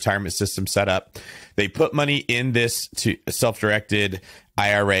a retirement system set up. They put money in this to self-directed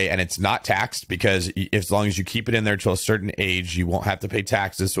IRA, and it's not taxed because as long as you keep it in there till a certain age, you won't have to pay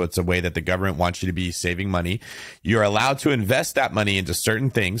taxes. So it's a way that the government wants you to be saving money. You're allowed to invest that money into certain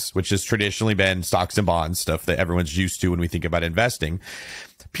things, which has traditionally been stocks and bonds, stuff that everyone's used to when we think about investing.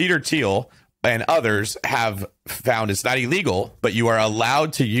 Peter Thiel and others have found it's not illegal, but you are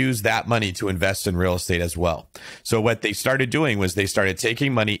allowed to use that money to invest in real estate as well. So what they started doing was they started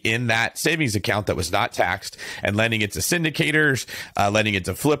taking money in that savings account that was not taxed and lending it to syndicators, lending it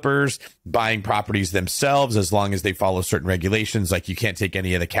to flippers, buying properties themselves, as long as they follow certain regulations. Like you can't take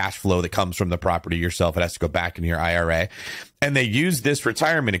any of the cash flow that comes from the property yourself. It has to go back into your IRA. And they use this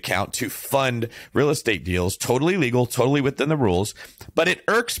retirement account to fund real estate deals, totally legal, totally within the rules. But it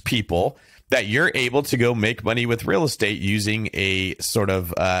irks people that you're able to go make money with real estate using a sort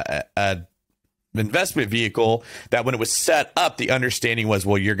of a investment vehicle that when it was set up, the understanding was,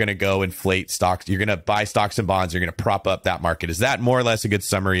 well, you're going to go inflate stocks. You're going to buy stocks and bonds. You're going to prop up that market. Is that more or less a good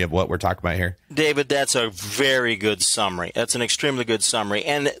summary of what we're talking about here? David, that's a very good summary. That's an extremely good summary.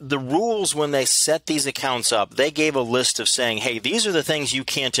 And the rules, when they set these accounts up, they gave a list of saying, hey, these are the things you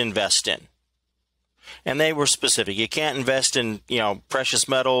can't invest in. And they were specific. You can't invest in, precious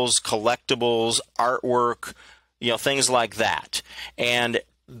metals, collectibles, artwork, things like that. And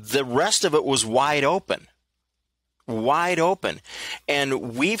the rest of it was wide open.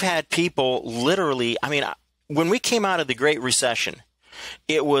 And we've had people literally, when we came out of the Great Recession,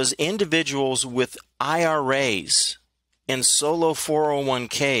 it was individuals with IRAs and solo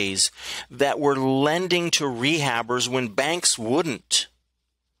 401ks that were lending to rehabbers when banks wouldn't.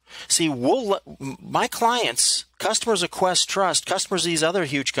 See, my clients, customers of Quest Trust, customers of these other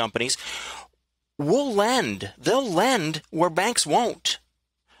huge companies, will lend. They'll lend where banks won't.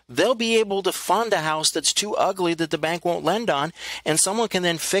 They'll be able to fund a house that's too ugly that the bank won't lend on, and someone can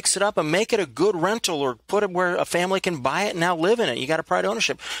then fix it up and make it a good rental or put it where a family can buy it and now live in it. You got a pride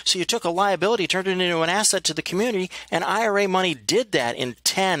ownership. So you took a liability, turned it into an asset to the community, and IRA money did that in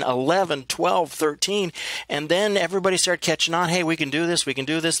 10, 11, 12, 13, and then everybody started catching on. Hey, we can do this.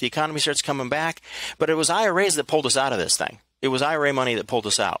 The economy starts coming back. But it was IRAs that pulled us out of this thing. It was IRA money that pulled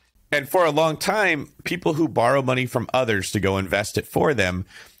us out. And for a long time, people who borrow money from others to go invest it for them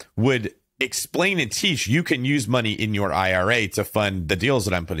would explain and teach you can use money in your IRA to fund the deals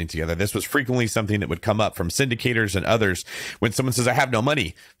that I'm putting together. This was frequently something that would come up from syndicators and others when someone says, I have no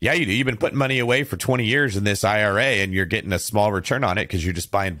money. Yeah, you do. You've been putting money away for 20 years in this IRA and you're getting a small return on it because you're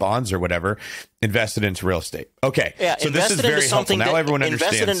just buying bonds or whatever, invested into real estate. Okay. Yeah, so this is very helpful. Now everyone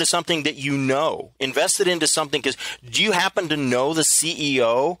understands. Invested into something that you know. Invested into something because do you happen to know the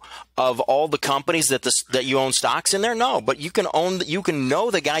CEO of all the companies that you own stocks in there? No, but you can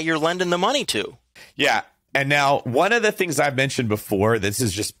know the guy you're lending the money to. Yeah. And now one of the things I've mentioned before, this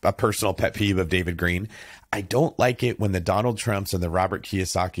is just a personal pet peeve of David Greene. I don't like it when the Donald Trumps and the Robert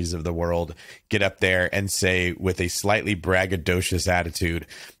Kiyosaki's of the world get up there and say with a slightly braggadocious attitude,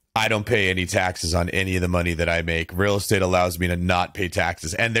 I don't pay any taxes on any of the money that I make. Real estate allows me to not pay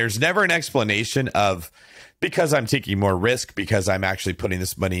taxes. And there's never an explanation of because I'm taking more risk, because I'm actually putting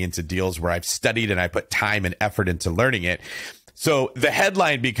this money into deals where I've studied and I put time and effort into learning it. So the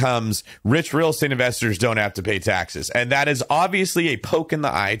headline becomes rich real estate investors don't have to pay taxes. And that is obviously a poke in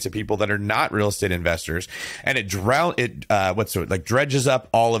the eye to people that are not real estate investors. And it dredges up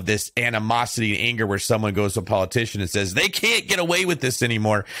all of this animosity and anger where someone goes to a politician and says they can't get away with this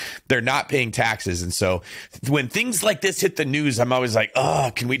anymore. They're not paying taxes. And so when things like this hit the news, I'm always like,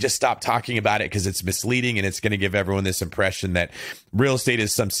 oh, can we just stop talking about it? Because it's misleading and it's going to give everyone this impression that real estate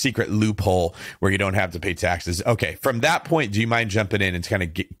is some secret loophole where you don't have to pay taxes. Okay, from that point, do you mind jumping in and kind of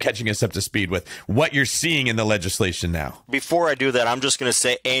catching us up to speed with what you're seeing in the legislation now? Before I do that, I'm just going to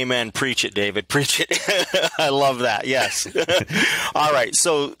say amen. Preach it, David. Preach it. I love that. Yes. All right.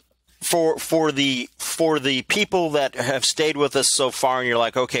 So for the people that have stayed with us so far and you're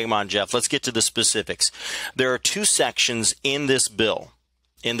like, okay, come on, Jeff, let's get to the specifics. There are two sections in this bill,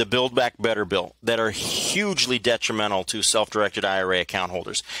 in the Build Back Better bill, that are hugely detrimental to self-directed IRA account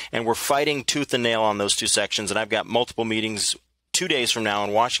holders. And we're fighting tooth and nail on those two sections. And I've got multiple meetings 2 days from now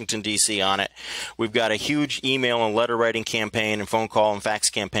in Washington, D.C. on it. We've got a huge email and letter writing campaign and phone call and fax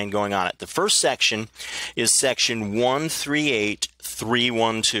campaign going on it. The first section is section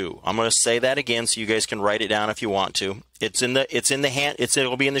 138312. I'm going to say that again so you guys can write it down if you want to.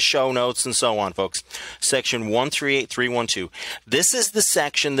 It'll be in the show notes and so on, folks. Section 138312. This is the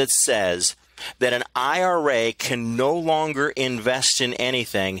section that says that an IRA can no longer invest in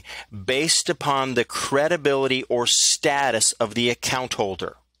anything based upon the credibility or status of the account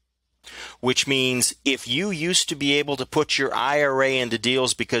holder. Which means if you used to be able to put your IRA into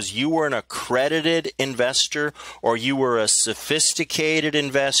deals because you were an accredited investor or you were a sophisticated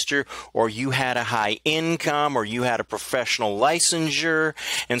investor or you had a high income or you had a professional licensure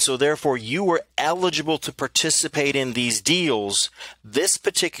and so therefore you were eligible to participate in these deals, this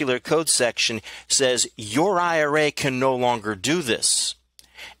particular code section says your IRA can no longer do this.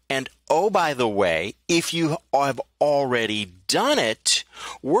 And oh, by the way, if you have already done it,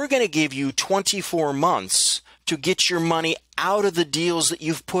 we're going to give you 24 months to get your money out of the deals that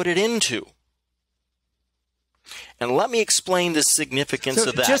you've put it into. And let me explain the significance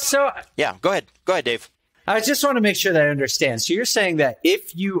of that. Yeah, go ahead. Go ahead, Dave. I just want to make sure that I understand. So you're saying that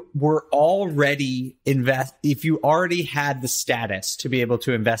if you were already if you already had the status to be able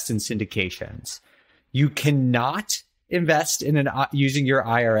to invest in syndications, you cannot invest in using your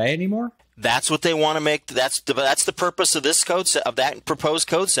IRA anymore? That's what they want to make. That's the purpose of this code of that proposed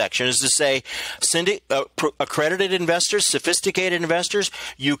code section is to say, accredited investors, sophisticated investors,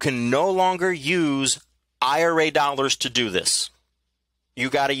 you can no longer use IRA dollars to do this. You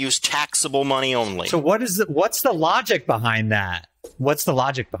got to use taxable money only. So what's the logic behind that? What's the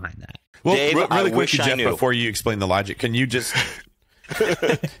logic behind that? Well, Dave, really quickly, Jeff, before you explain the logic, can you just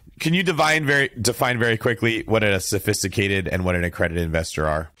can you define very quickly what a sophisticated and what an accredited investor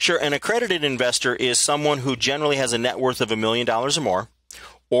are? Sure. An accredited investor is someone who generally has a net worth of $1 million or more,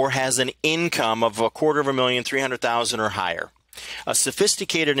 or has an income of $250,000, $300,000 or higher. A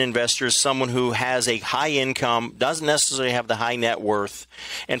sophisticated investor is someone who has a high income, doesn't necessarily have the high net worth.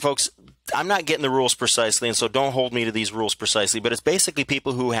 And folks, I'm not getting the rules precisely, and so don't hold me to these rules precisely, but it's basically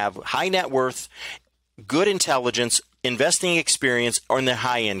people who have high net worth, good intelligence, investing experience, or in the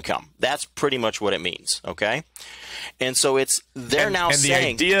high income. That's pretty much what it means, okay? And so they're now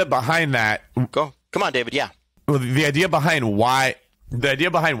saying... And the idea behind that... Come on, David, yeah. Well, the idea behind why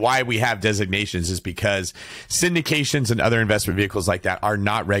we have designations is because syndications and other investment vehicles like that are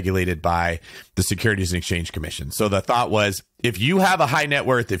not regulated by the Securities and Exchange Commission. So the thought was, if you have a high net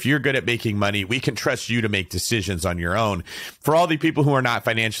worth, if you're good at making money, we can trust you to make decisions on your own. For all the people who are not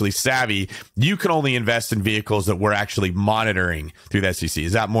financially savvy, you can only invest in vehicles that we're actually monitoring through the SEC.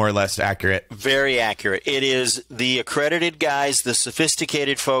 Is that more or less accurate? Very accurate. It is the accredited guys, the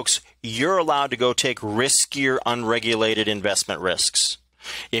sophisticated folks. You're allowed to go take riskier, unregulated investment risks.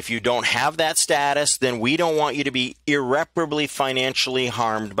 If you don't have that status, then we don't want you to be irreparably financially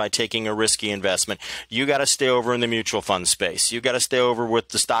harmed by taking a risky investment. You got to stay over in the mutual fund space. You got to stay over with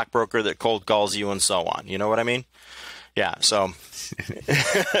the stockbroker that cold calls you and so on. You know what I mean? Yeah. So,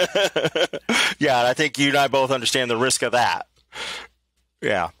 yeah, I think you and I both understand the risk of that.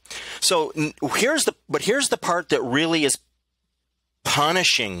 Yeah. So here's the part that really is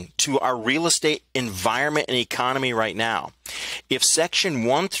punishing to our real estate environment and economy right now. If Section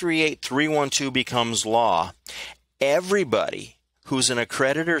 138312 becomes law, everybody who's an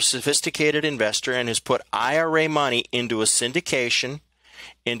accredited or sophisticated investor and has put IRA money into a syndication,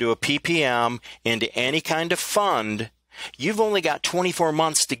 into a PPM, into any kind of fund, you've only got 24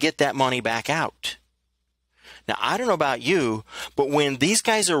 months to get that money back out. Now, I don't know about you, but when these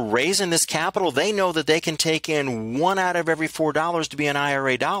guys are raising this capital, they know that they can take in $1 out of every $4 to be an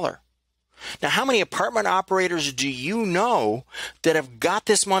IRA dollar. Now, how many apartment operators do you know that have got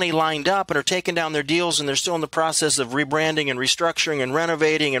this money lined up and are taking down their deals and they're still in the process of rebranding and restructuring and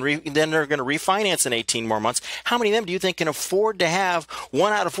renovating and then they're going to refinance in 18 more months? How many of them do you think can afford to have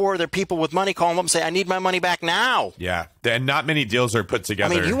 1 out of 4 of their people with money call them up and say, I need my money back now? Yeah, and not many deals are put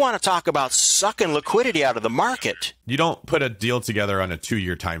together. I mean, you want to talk about sucking liquidity out of the market. You don't put a deal together on a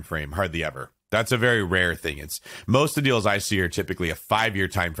 2-year time frame, hardly ever. That's a very rare thing. It's most of the deals I see are typically a 5-year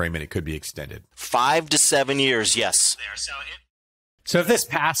time frame, and it could be extended. 5 to 7 years, yes. So if this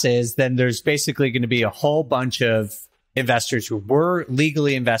passes, then there's basically going to be a whole bunch of investors who were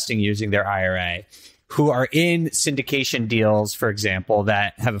legally investing using their IRA, who are in syndication deals, for example,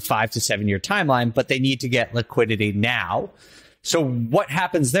 that have a 5 to 7 year timeline, but they need to get liquidity now. So what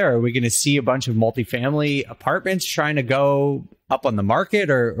happens there? Are we going to see a bunch of multifamily apartments trying to go up on the market,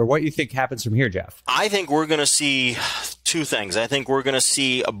 or what do you think happens from here, Jeff? I think we're going to see two things. I think we're going to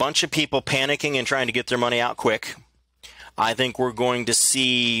see a bunch of people panicking and trying to get their money out quick. I think we're going to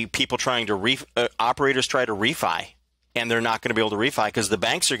see people trying to operators try to refi, and they're not going to be able to refi because the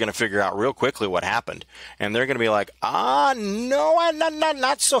banks are going to figure out real quickly what happened, and they're going to be like, no,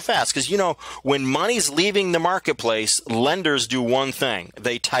 not so fast. Because when money's leaving the marketplace, lenders do one thing: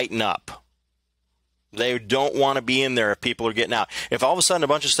 they tighten up. They don't want to be in there if people are getting out. If all of a sudden a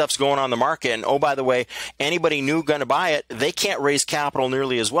bunch of stuff's going on the market and, oh, by the way, anybody new going to buy it, they can't raise capital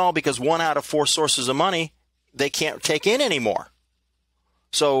nearly as well because 1 out of 4 sources of money they can't take in anymore.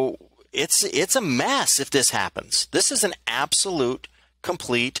 So it's a mess if this happens. This is an absolute,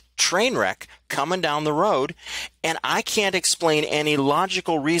 complete train wreck coming down the road, and I can't explain any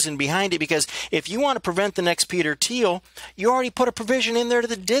logical reason behind it, because if you want to prevent the next Peter Thiel, you already put a provision in there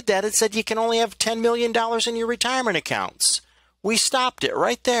that did that. It said you can only have $10 million in your retirement accounts. We stopped it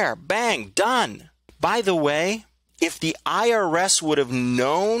right there. Bang, done. By the way, if the IRS would have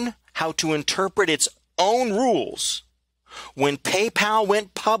known how to interpret its own rules when PayPal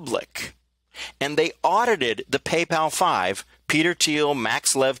went public and they audited the PayPal 5, Peter Thiel,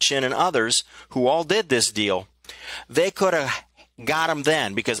 Max Levchin, and others who all did this deal, they could have got them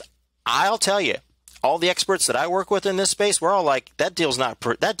then. Because I'll tell you, all the experts that I work with in this space, we're all like, that deal's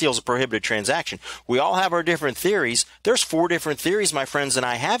a prohibited transaction. We all have our different theories. There's 4 different theories my friends and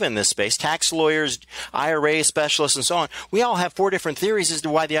I have in this space: tax lawyers, IRA specialists, and so on. We all have 4 different theories as to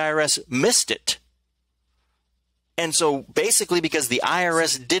why the IRS missed it. And so basically, because the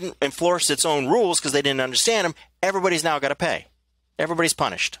IRS didn't enforce its own rules because they didn't understand them, everybody's now got to pay. Everybody's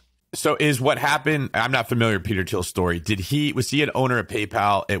punished. So is what happened, I'm not familiar with Peter Thiel's story. Was he an owner of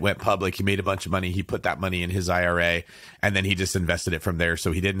PayPal? It went public. He made a bunch of money. He put that money in his IRA, and then he just invested it from there.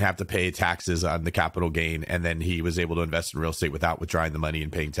 So he didn't have to pay taxes on the capital gain. And then he was able to invest in real estate without withdrawing the money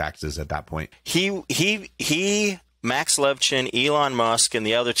and paying taxes at that point. He Max Levchin, Elon Musk, and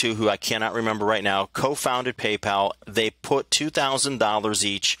the other 2 who I cannot remember right now, co-founded PayPal. They put $2,000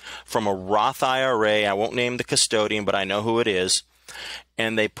 each from a Roth IRA. I won't name the custodian, but I know who it is.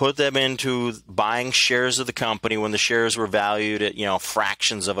 And they put them into buying shares of the company when the shares were valued at,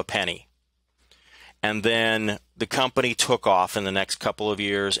 fractions of a penny. And then the company took off in the next couple of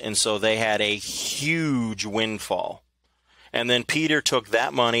years, and so they had a huge windfall. And then Peter took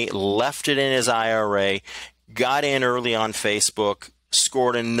that money, left it in his IRA, got in early on Facebook,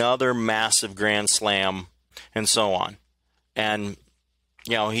 scored another massive grand slam, and so on. And,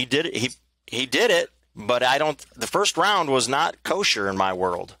 he did it. He did it, but the first round was not kosher in my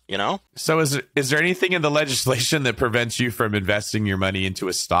world, So is there anything in the legislation that prevents you from investing your money into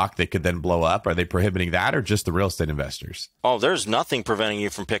a stock that could then blow up? Are they prohibiting that, or just the real estate investors? Oh, there's nothing preventing you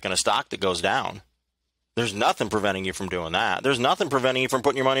from picking a stock that goes down. There's nothing preventing you from doing that. There's nothing preventing you from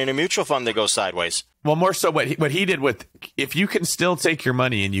putting your money in a mutual fund that goes sideways. Well, more so what he did with, if you can still take your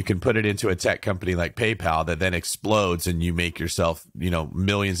money and you can put it into a tech company like PayPal that then explodes and you make yourself,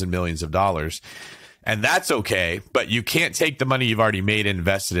 millions and millions of dollars. And that's okay, but you can't take the money you've already made and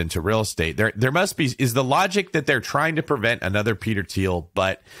invested into real estate. There must be, is the logic that they're trying to prevent another Peter Thiel,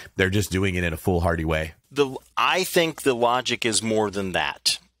 but they're just doing it in a foolhardy way? I think the logic is more than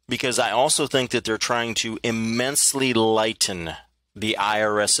that. Because I also think that they're trying to immensely lighten the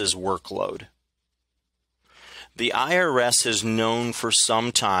IRS's workload. The IRS has known for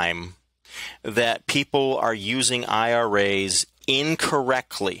some time that people are using IRAs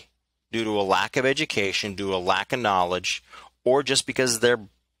incorrectly due to a lack of education, due to a lack of knowledge, or just because they're,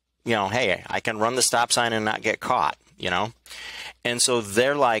 hey, I can run the stop sign and not get caught, And so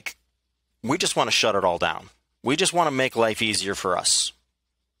they're like, we just want to shut it all down. We just want to make life easier for us.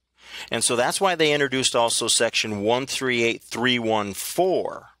 And so that's why they introduced also Section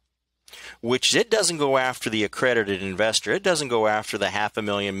 138314, which it doesn't go after the accredited investor. It doesn't go after the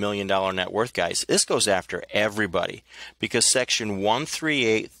 $500,000, $1 million net worth guys. This goes after everybody because Section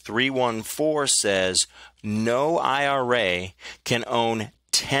 138314 says no IRA can own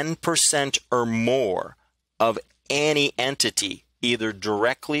 10% or more of any entity, either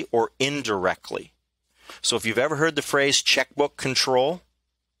directly or indirectly. So if you've ever heard the phrase checkbook control,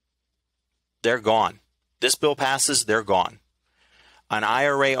 they're gone. This bill passes, they're gone. An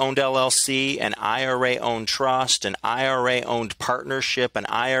IRA-owned LLC, an IRA-owned trust, an IRA-owned partnership, an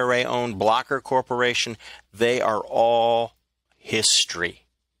IRA-owned blocker corporation, they are all history.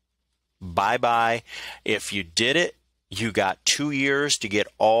 Bye-bye. If you did it, you got 2 years to get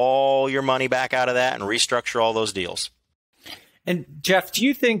all your money back out of that and restructure all those deals. And Jeff, do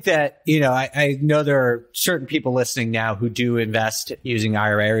you think that, I know there are certain people listening now who do invest using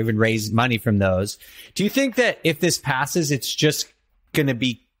IRA or even raise money from those. Do you think that if this passes, it's just going to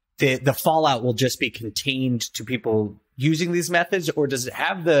be the fallout will just be contained to people using these methods, or does it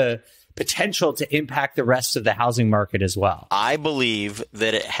have the potential to impact the rest of the housing market as well? I believe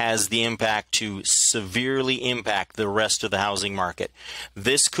that it has the impact to severely impact the rest of the housing market.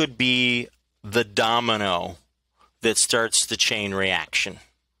 This could be the domino that starts the chain reaction.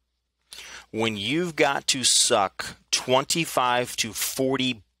 When you've got to suck $25 to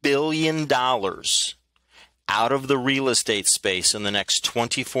 $40 billion out of the real estate space in the next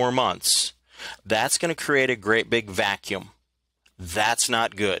 24 months, that's going to create a great big vacuum. That's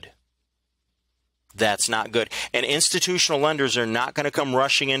not good. That's not good. And institutional lenders are not going to come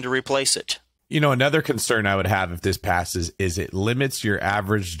rushing in to replace it. Another concern I would have if this passes is it limits your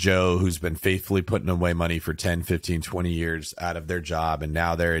average Joe who's been faithfully putting away money for 10, 15, 20 years out of their job, and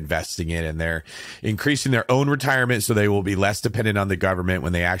now they're investing it and they're increasing their own retirement so they will be less dependent on the government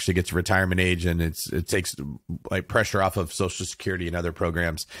when they actually get to retirement age, and it takes like pressure off of Social Security and other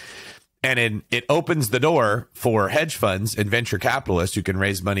programs. And it opens the door for hedge funds and venture capitalists who can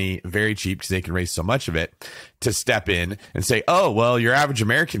raise money very cheap because they can raise so much of it to step in and say, oh, well, your average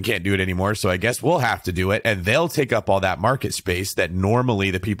American can't do it anymore, so I guess we'll have to do it. And they'll take up all that market space that normally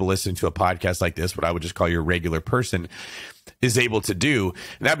the people listening to a podcast like this, what I would just call your regular person, is able to do.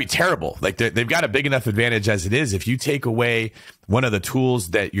 And that'd be terrible. Like they've got a big enough advantage as it is. If you take away one of the tools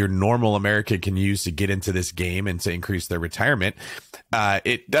that your normal American can use to get into this game and to increase their retirement,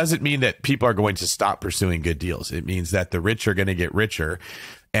 it doesn't mean that people are going to stop pursuing good deals. It means that the rich are going to get richer.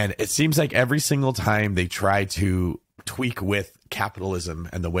 And it seems like every single time they try to tweak with capitalism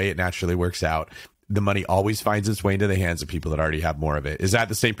and the way it naturally works out, the money always finds its way into the hands of people that already have more of it. Is that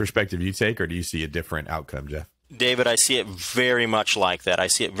the same perspective you take, or do you see a different outcome, Jeff? David, I see it very much like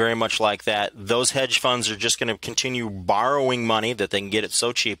that. Those hedge funds are just going to continue borrowing money that they can get it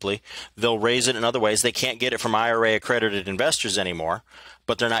so cheaply. They'll raise it in other ways. They can't get it from IRA accredited investors anymore,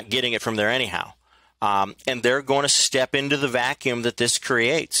 but they're not getting it from there anyhow. And they're going to step into the vacuum that this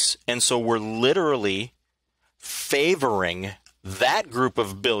creates. And so we're literally favoring that group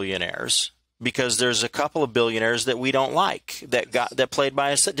of billionaires because there's a couple of billionaires that we don't like that played by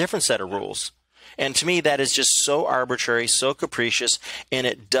a different set of rules. And to me, that is just so arbitrary, so capricious, and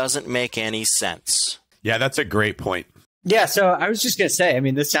it doesn't make any sense. Yeah, that's a great point. Yeah, so I was just going to say,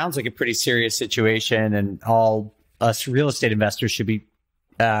 this sounds like a pretty serious situation, and all us real estate investors should be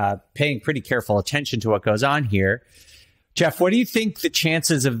paying pretty careful attention to what goes on here. Jeff, what do you think the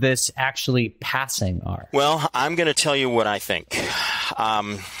chances of this actually passing are? Well, I'm going to tell you what I think.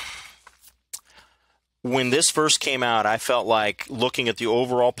 When this first came out, I felt like looking at the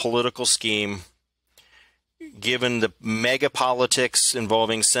overall political scheme, given the mega politics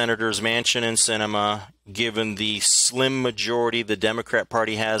involving Senators Manchin and Sinema, given the slim majority the Democrat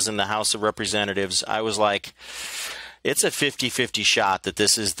Party has in the House of Representatives, I was like, it's a 50-50 shot that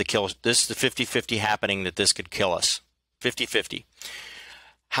this is the 50-50 happening that this could kill us. 50-50.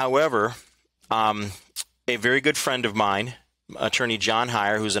 However, a very good friend of mine, attorney John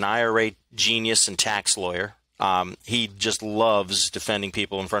Heyer, who's an IRA genius and tax lawyer, he just loves defending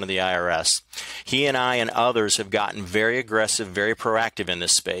people in front of the IRS. He and I and others have gotten very aggressive, very proactive in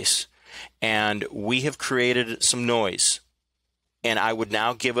this space, and we have created some noise. And I would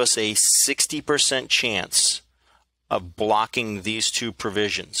now give us a 60% chance of blocking these two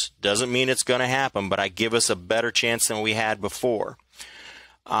provisions. Doesn't mean it's going to happen, but I give us a better chance than we had before.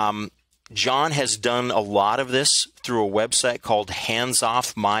 John has done a lot of this through a website called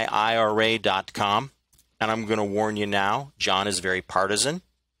handsoffmyira.com. And I'm going to warn you now, John is very partisan.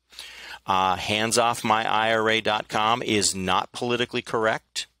 Handsoffmyira.com is not politically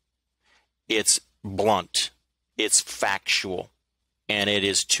correct. It's blunt. It's factual. And it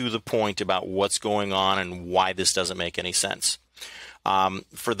is to the point about what's going on and why this doesn't make any sense.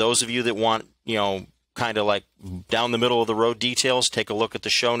 For those of you that want, kind of like down the middle of the road details, take a look at the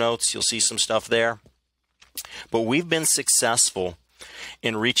show notes. You'll see some stuff there. But we've been successful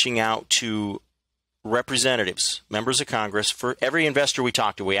in reaching out to representatives, members of Congress. For every investor we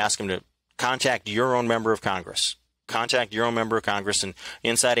talk to, we ask them to contact your own member of Congress. Contact your own member of Congress, and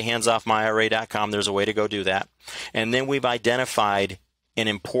inside of handsoffmyira.com, there's a way to go do that. And then we've identified an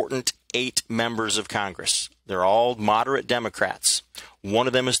important 8 members of Congress. They're all moderate Democrats. One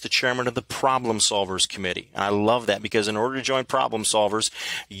of them is the chairman of the Problem Solvers Committee. And I love that, because in order to join Problem Solvers,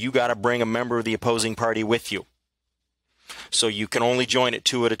 you got to bring a member of the opposing party with you. So you can only join it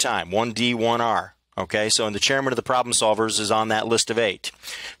 2 at a time, 1D, 1R. Okay, so the chairman of the Problem Solvers is on that list of 8.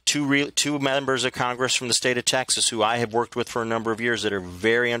 Two members of Congress from the state of Texas who I have worked with for a number of years that are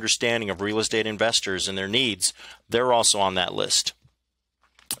very understanding of real estate investors and their needs, they're also on that list.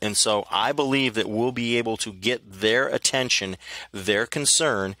 And so I believe that we'll be able to get their attention, their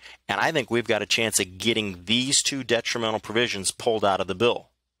concern, and I think we've got a chance of getting these 2 detrimental provisions pulled out of the bill.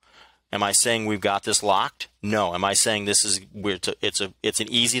 Am I saying we've got this locked? No. Am I saying this is it's an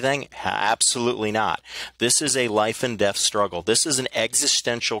easy thing? Absolutely not. This is a life and death struggle. This is an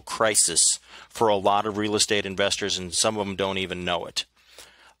existential crisis for a lot of real estate investors, and some of them don't even know it.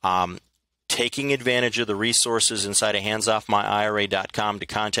 Taking advantage of the resources inside of handsoffmyira.com to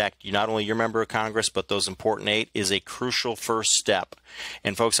contact not only your member of Congress, but those important 8 is a crucial first step.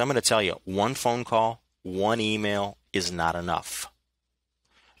 And folks, I'm going to tell you, one phone call, one email is not enough.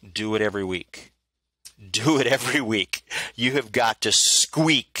 Do it every week. Do it every week. You have got to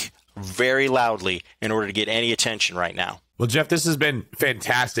squeak very loudly in order to get any attention right now. Well, Jeff, this has been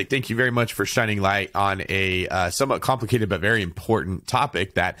fantastic. Thank you very much for shining light on a somewhat complicated but very important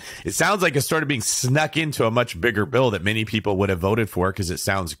topic that it sounds like is sort of being snuck into a much bigger bill that many people would have voted for because it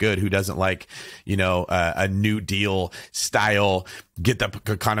sounds good. Who doesn't like, a New Deal style, get the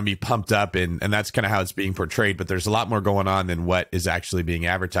economy pumped up, and that's kind of how it's being portrayed. But there's a lot more going on than what is actually being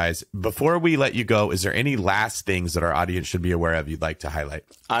advertised. Before we let you go, is there any last things that our audience should be aware of you'd like to highlight?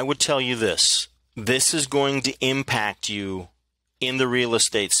 I would tell you this. This is going to impact you in the real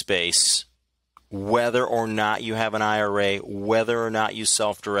estate space, whether or not you have an IRA, whether or not you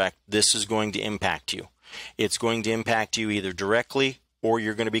self-direct. This is going to impact you. It's going to impact you either directly or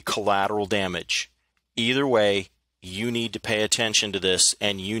you're going to be collateral damage. Either way, you need to pay attention to this,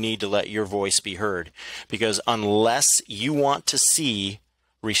 and you need to let your voice be heard. Because unless you want to see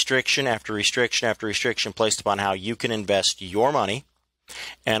restriction after restriction after restriction placed upon how you can invest your money,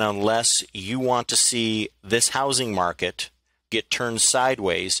 and unless you want to see this housing market get turned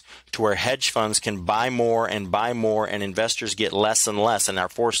sideways to where hedge funds can buy more and investors get less and less and are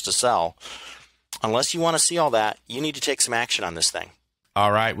forced to sell, unless you want to see all that, you need to take some action on this thing.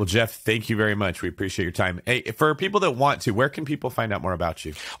 All right. Well, Jeff, thank you very much. We appreciate your time. Hey, for people that want to, where can people find out more about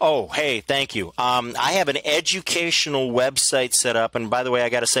you? Oh, hey, thank you. I have an educational website set up. And by the way, I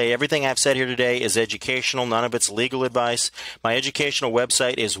got to say, everything I've said here today is educational. None of it's legal advice. My educational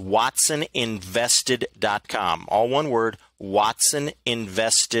website is watsoninvested.com. All one word,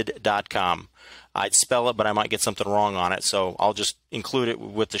 watsoninvested.com. I'd spell it, but I might get something wrong on it. So I'll just include it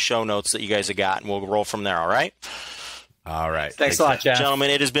with the show notes that you guys have got, and we'll roll from there. All right? All right. Thanks a lot, Jeff.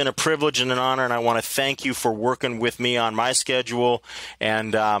 Gentlemen, it has been a privilege and an honor, and I want to thank you for working with me on my schedule,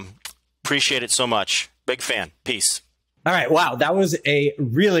 and appreciate it so much. Big fan. Peace. All right. Wow. That was a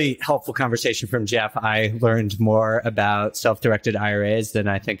really helpful conversation from Jeff. I learned more about self-directed IRAs than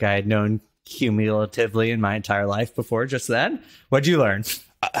I think I had known cumulatively in my entire life before just then. What'd you learn?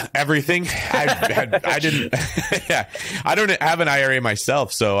 Everything. I didn't. Yeah, I don't have an IRA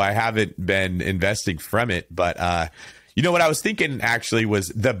myself, so I haven't been investing from it. But you know what I was thinking actually was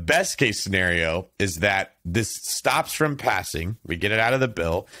the best case scenario is that this stops from passing. We get it out of the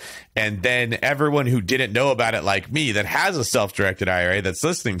bill. And then everyone who didn't know about it, like me, that has a self-directed IRA that's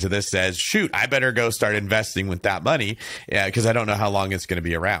listening to this says, shoot, I better go start investing with that money because I don't know how long it's going to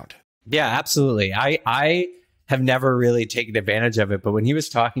be around. Yeah, absolutely. I have never really taken advantage of it. But when he was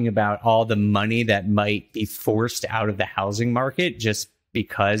talking about all the money that might be forced out of the housing market just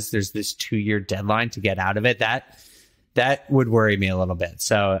because there's this 2-year deadline to get out of it, that would worry me a little bit.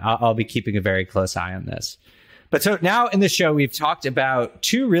 So I'll be keeping a very close eye on this. But so now in the show, we've talked about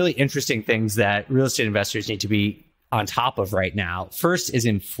 2 really interesting things that real estate investors need to be on top of right now. First is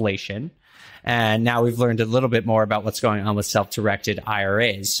inflation. And now we've learned a little bit more about what's going on with self-directed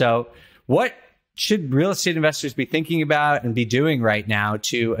IRAs. So what should real estate investors be thinking about and be doing right now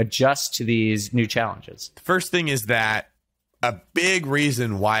to adjust to these new challenges? The first thing is that a big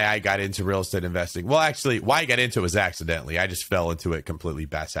reason why I got into real estate investing, well, actually, why I got into it was accidentally. I just fell into it completely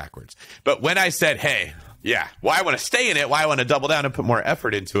backwards. But when I said, hey, yeah, why I want to stay in it, why I want to double down and put more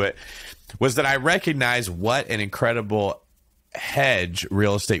effort into it, was that I recognized what an incredible hedge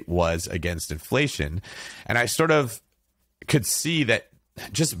real estate was against inflation. And I sort of could see that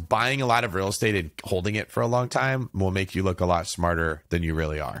just buying a lot of real estate and holding it for a long time will make you look a lot smarter than you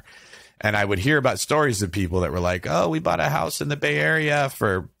really are. And I would hear about stories of people that were like, oh, we bought a house in the Bay Area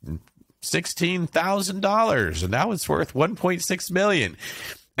for $16,000 and now it's worth $1.6 million.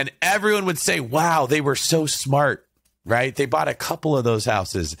 And everyone would say, wow, they were so smart, right? They bought a couple of those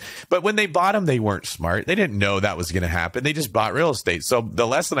houses. But when they bought them, they weren't smart. They didn't know that was going to happen. They just bought real estate. So the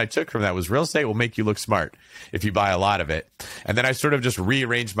lesson I took from that was real estate will make you look smart if you buy a lot of it. And then I sort of just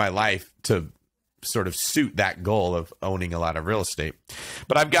rearranged my life to sort of suit that goal of owning a lot of real estate.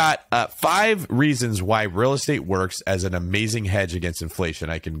 But I've got 5 reasons why real estate works as an amazing hedge against inflation.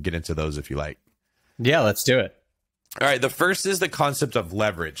 I can get into those if you like. Yeah, let's do it. All right. The first is the concept of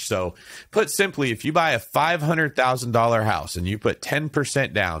leverage. So put simply, if you buy a $500,000 house and you put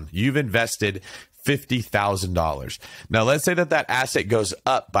 10% down, you've invested $50,000. Now, let's say that asset goes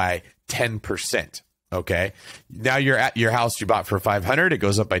up by 10%. Okay. Now you're at your house you bought for $500. It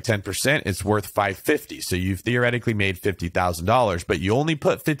goes up by 10%. It's worth $550. So you've theoretically made $50,000, but you only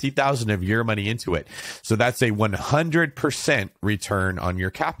put $50,000 of your money into it. So that's a 100% return on your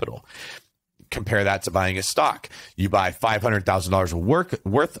capital. Compare that to buying a stock. You buy $500,000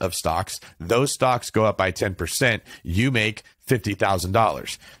 worth of stocks. Those stocks go up by 10%. You make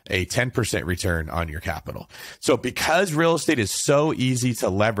 $50,000, a 10% return on your capital. So because real estate is so easy to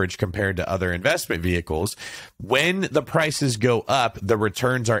leverage compared to other investment vehicles, when the prices go up, the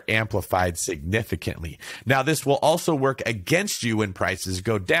returns are amplified significantly. Now, this will also work against you when prices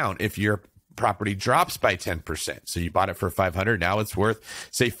go down. If your property drops by 10%. So you bought it for 500. Now it's worth,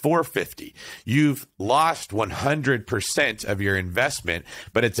 say, 450. You've lost 100% of your investment,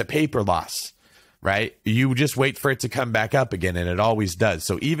 but it's a paper loss, right? You just wait for it to come back up again, and it always does.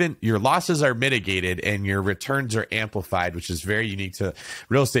 So even your losses are mitigated and your returns are amplified, which is very unique to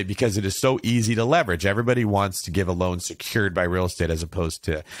real estate because it is so easy to leverage. Everybody wants to give a loan secured by real estate as opposed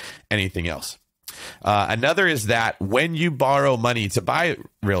to anything else. Another is that when you borrow money to buy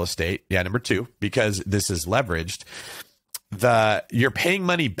real estate, number 2, because this is leveraged, you're paying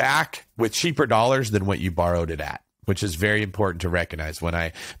money back with cheaper dollars than what you borrowed it at, which is very important to recognize. When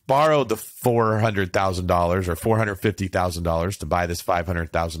I borrowed the $400,000 or $450,000 to buy this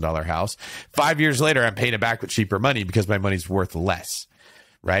 $500,000 house, 5 years later, I'm paying it back with cheaper money because my money's worth less,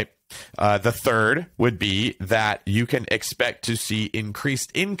 right? The third would be that you can expect to see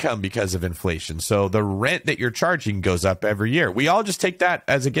increased income because of inflation. So the rent that you're charging goes up every year. We all just take that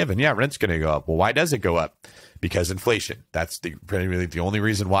as a given. Yeah, rent's going to go up. Well, why does it go up? Because inflation. That's really the only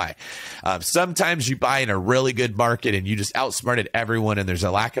reason why. Sometimes you buy in a really good market and you just outsmarted everyone and there's a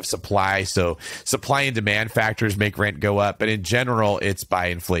lack of supply. So supply and demand factors make rent go up. But in general, it's by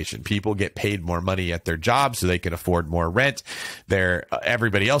inflation. People get paid more money at their job so they can afford more rent.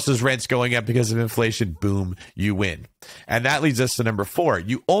 Everybody else's rent's going up because of inflation. Boom, you win. And that leads us to number 4.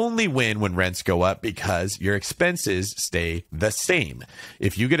 You only win when rents go up because your expenses stay the same.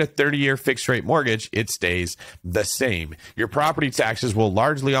 If you get a 30-year fixed rate mortgage, it stays the same. Your property taxes will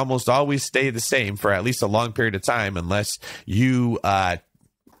largely almost always stay the same for at least a long period of time unless you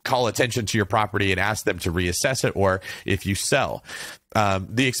call attention to your property and ask them to reassess it, or if you sell.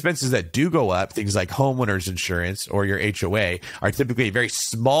 The expenses that do go up, things like homeowners insurance or your HOA, are typically a very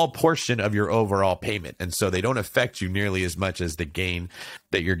small portion of your overall payment. And so they don't affect you nearly as much as the gain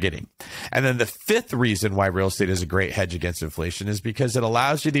that you're getting. And then the fifth reason why real estate is a great hedge against inflation is because it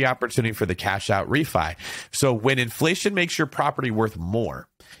allows you the opportunity for the cash out refi. So when inflation makes your property worth more,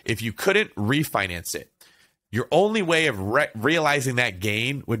 if you couldn't refinance it, your only way of realizing that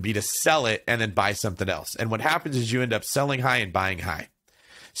gain would be to sell it and then buy something else. And what happens is you end up selling high and buying high.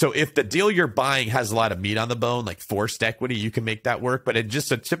 So if the deal you're buying has a lot of meat on the bone, like forced equity, you can make that work. But in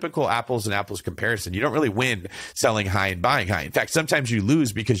just a typical apples and apples comparison, you don't really win selling high and buying high. In fact, sometimes you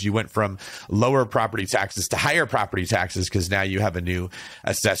lose because you went from lower property taxes to higher property taxes because now you have a new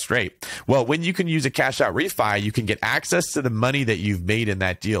assessed rate. Well, when you can use a cash out refi, you can get access to the money that you've made in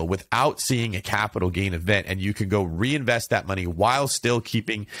that deal without seeing a capital gain event. And you can go reinvest that money while still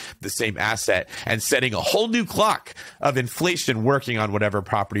keeping the same asset and setting a whole new clock of inflation working on whatever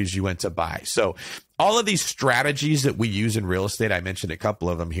properties you went to buy. So all of these strategies that we use in real estate, I mentioned a couple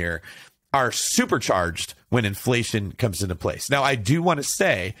of them here, are supercharged when inflation comes into place. Now, I do want to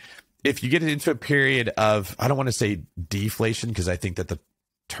say, if you get into a period of, I don't want to say deflation, because I think that the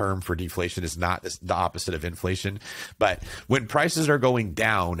term for deflation is not the opposite of inflation, but when prices are going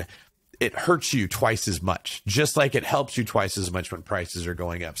down, it hurts you twice as much, just like it helps you twice as much when prices are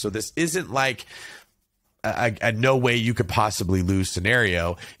going up. So this isn't like a no way you could possibly lose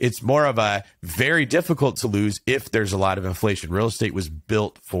scenario. It's more of a very difficult to lose if there's a lot of inflation. Real estate was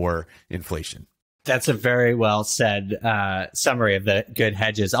built for inflation. That's a very well said summary of the good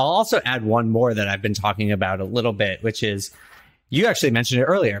hedges. I'll also add one more that I've been talking about a little bit, which is, you actually mentioned it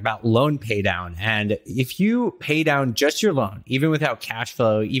earlier about loan pay down. And if you pay down just your loan, even without cash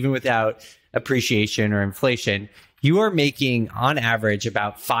flow, even without appreciation or inflation, you are making on average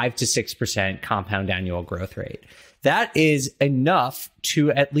about 5 to 6% compound annual growth rate. That is enough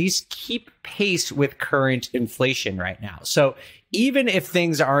to at least keep pace with current inflation right now. So even if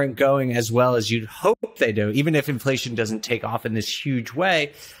things aren't going as well as you'd hope they do, even if inflation doesn't take off in this huge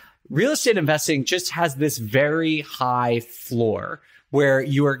way, real estate investing just has this very high floor where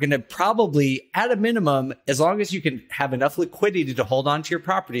you are going to probably, at a minimum, as long as you can have enough liquidity to hold on to your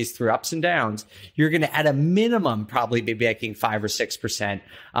properties through ups and downs, you're going to, at a minimum, probably be making 5 or 6%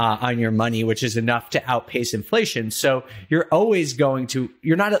 on your money, which is enough to outpace inflation. So you're always going to,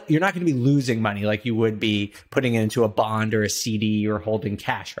 you're not going to be losing money like you would be putting it into a bond or a CD or holding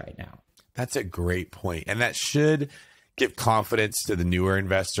cash right now. That's a great point. And that should give confidence to the newer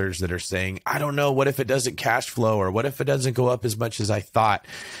investors that are saying, I don't know, what if it doesn't cash flow, or what if it doesn't go up as much as I thought?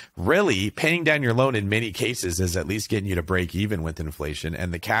 Really, paying down your loan in many cases is at least getting you to break even with inflation,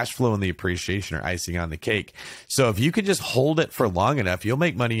 and the cash flow and the appreciation are icing on the cake. So if you could just hold it for long enough, you'll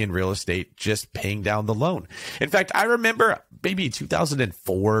make money in real estate just paying down the loan. In fact, I remember maybe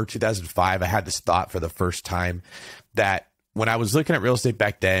 2004, 2005, I had this thought for the first time that when I was looking at real estate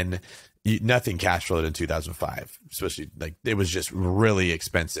back then, nothing cash flowed in 2005, especially like it was just really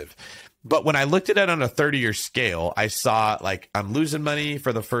expensive. But when I looked at it on a 30-year scale, I saw like I'm losing money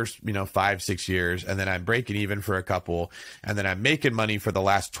for the first, 5, 6 years, and then I'm breaking even for a couple, and then I'm making money for the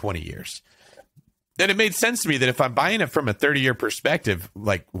last 20 years. And it made sense to me that if I'm buying it from a 30-year perspective,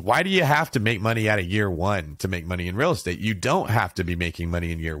 like, why do you have to make money out of year one to make money in real estate? You don't have to be making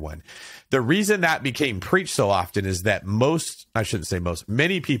money in year one. The reason that became preached so often is that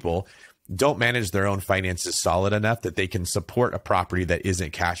many people don't manage their own finances solid enough that they can support a property that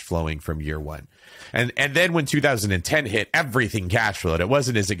isn't cash flowing from year one. And then when 2010 hit, everything cash flowed. It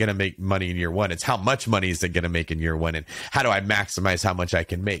wasn't, is it going to make money in year one? It's how much money is it going to make in year one? And how do I maximize how much I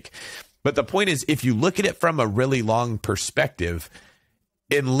can make? But the point is, if you look at it from a really long perspective,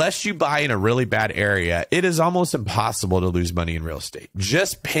 unless you buy in a really bad area, it is almost impossible to lose money in real estate.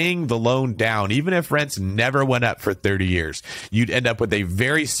 Just paying the loan down, even if rents never went up for 30 years, you'd end up with a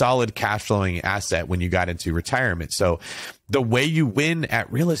very solid cash flowing asset when you got into retirement. So the way you win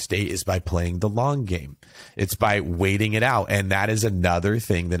at real estate is by playing the long game. It's by waiting it out. And that is another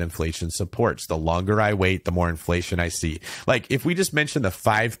thing that inflation supports. The longer I wait, the more inflation I see. Like if we just mentioned the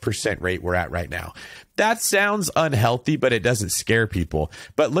 5% rate we're at right now, that sounds unhealthy, but it doesn't scare people.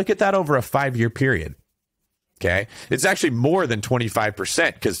 But look at that over a 5-year period. Okay. It's actually more than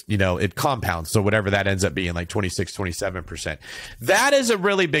 25% because, it compounds. So whatever that ends up being, like 26, 27%. That is a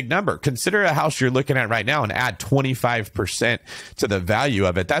really big number. Consider a house you're looking at right now and add 25% to the value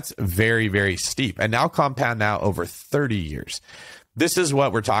of it. That's very, very steep. And now compound now over 30 years. This is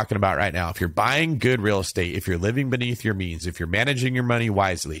what we're talking about right now. If you're buying good real estate, if you're living beneath your means, if you're managing your money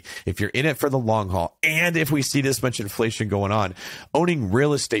wisely, if you're in it for the long haul, and if we see this much inflation going on, owning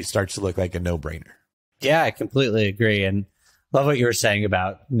real estate starts to look like a no-brainer. Yeah, I completely agree. And love what you were saying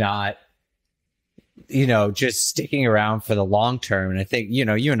about not, just sticking around for the long term. And I think,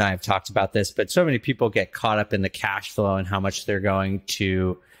 you and I have talked about this, but so many people get caught up in the cash flow and how much they're going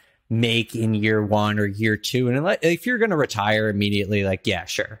to make in year 1 or year 2. And if you're going to retire immediately, like, yeah,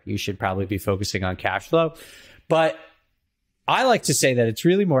 sure, you should probably be focusing on cash flow. But I like to say that it's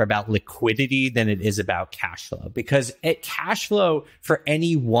really more about liquidity than it is about cash flow, because cash flow for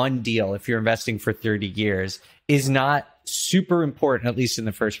any one deal, if you're investing for 30 years, is not super important, at least in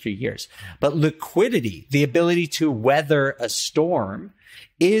the first few years. But liquidity, the ability to weather a storm,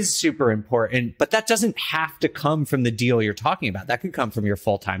 is super important, but that doesn't have to come from the deal you're talking about. That could come from your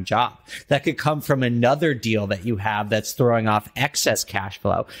full-time job. That could come from another deal that you have that's throwing off excess cash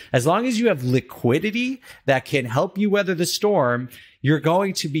flow. As long as you have liquidity that can help you weather the storm, you're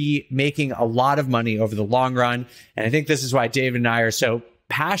going to be making a lot of money over the long run. And I think this is why Dave and I are so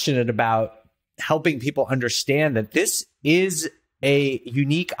passionate about helping people understand that this is a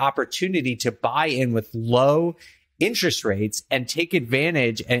unique opportunity to buy in with low interest rates and take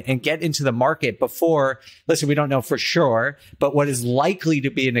advantage and get into the market before, listen, we don't know for sure, but what is likely to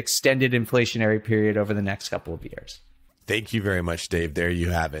be an extended inflationary period over the next couple of years. Thank you very much, Dave. There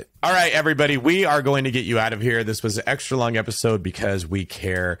you have it. All right, everybody, we are going to get you out of here. This was an extra long episode because we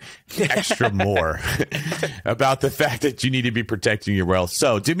care extra more about the fact that you need to be protecting your wealth.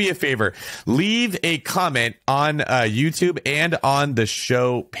 So do me a favor, leave a comment on YouTube and on the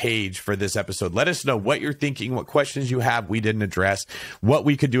show page for this episode. Let us know what you're thinking, what questions you have we didn't address, what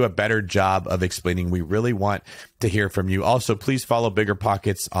we could do a better job of explaining. We really want to hear from you. Also, please follow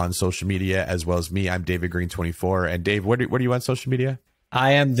BiggerPockets on social media, as well as me. I'm David Greene 24. And Dave, what are you on social media?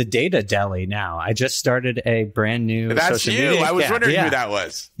 I am the Data Deli now. I just started a brand new social media account. I was wondering who that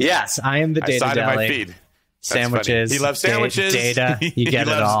was. Yes, I am the Data Deli. I saw it in my feed. Sandwiches. Funny. He loves sandwiches. Data. You get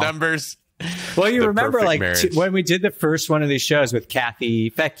it all. He loves numbers. Well, you remember when we did the first one of these shows with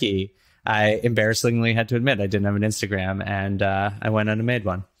Kathy Fettke, I embarrassingly had to admit I didn't have an Instagram, and I went and made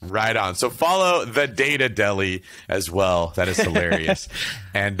one. Right on. So follow the Data Deli as well. That is hilarious.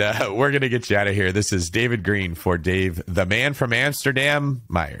 And we're going to get you out of here. This is David Greene for Dave, the man from Amsterdam,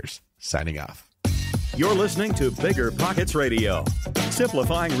 Myers, signing off. You're listening to BiggerPockets Radio,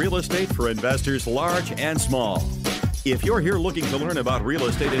 simplifying real estate for investors large and small. If you're here looking to learn about real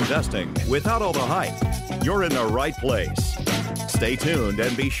estate investing without all the hype, you're in the right place. Stay tuned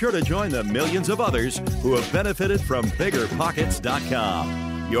and be sure to join the millions of others who have benefited from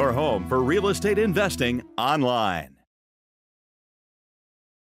BiggerPockets.com, your home for real estate investing online.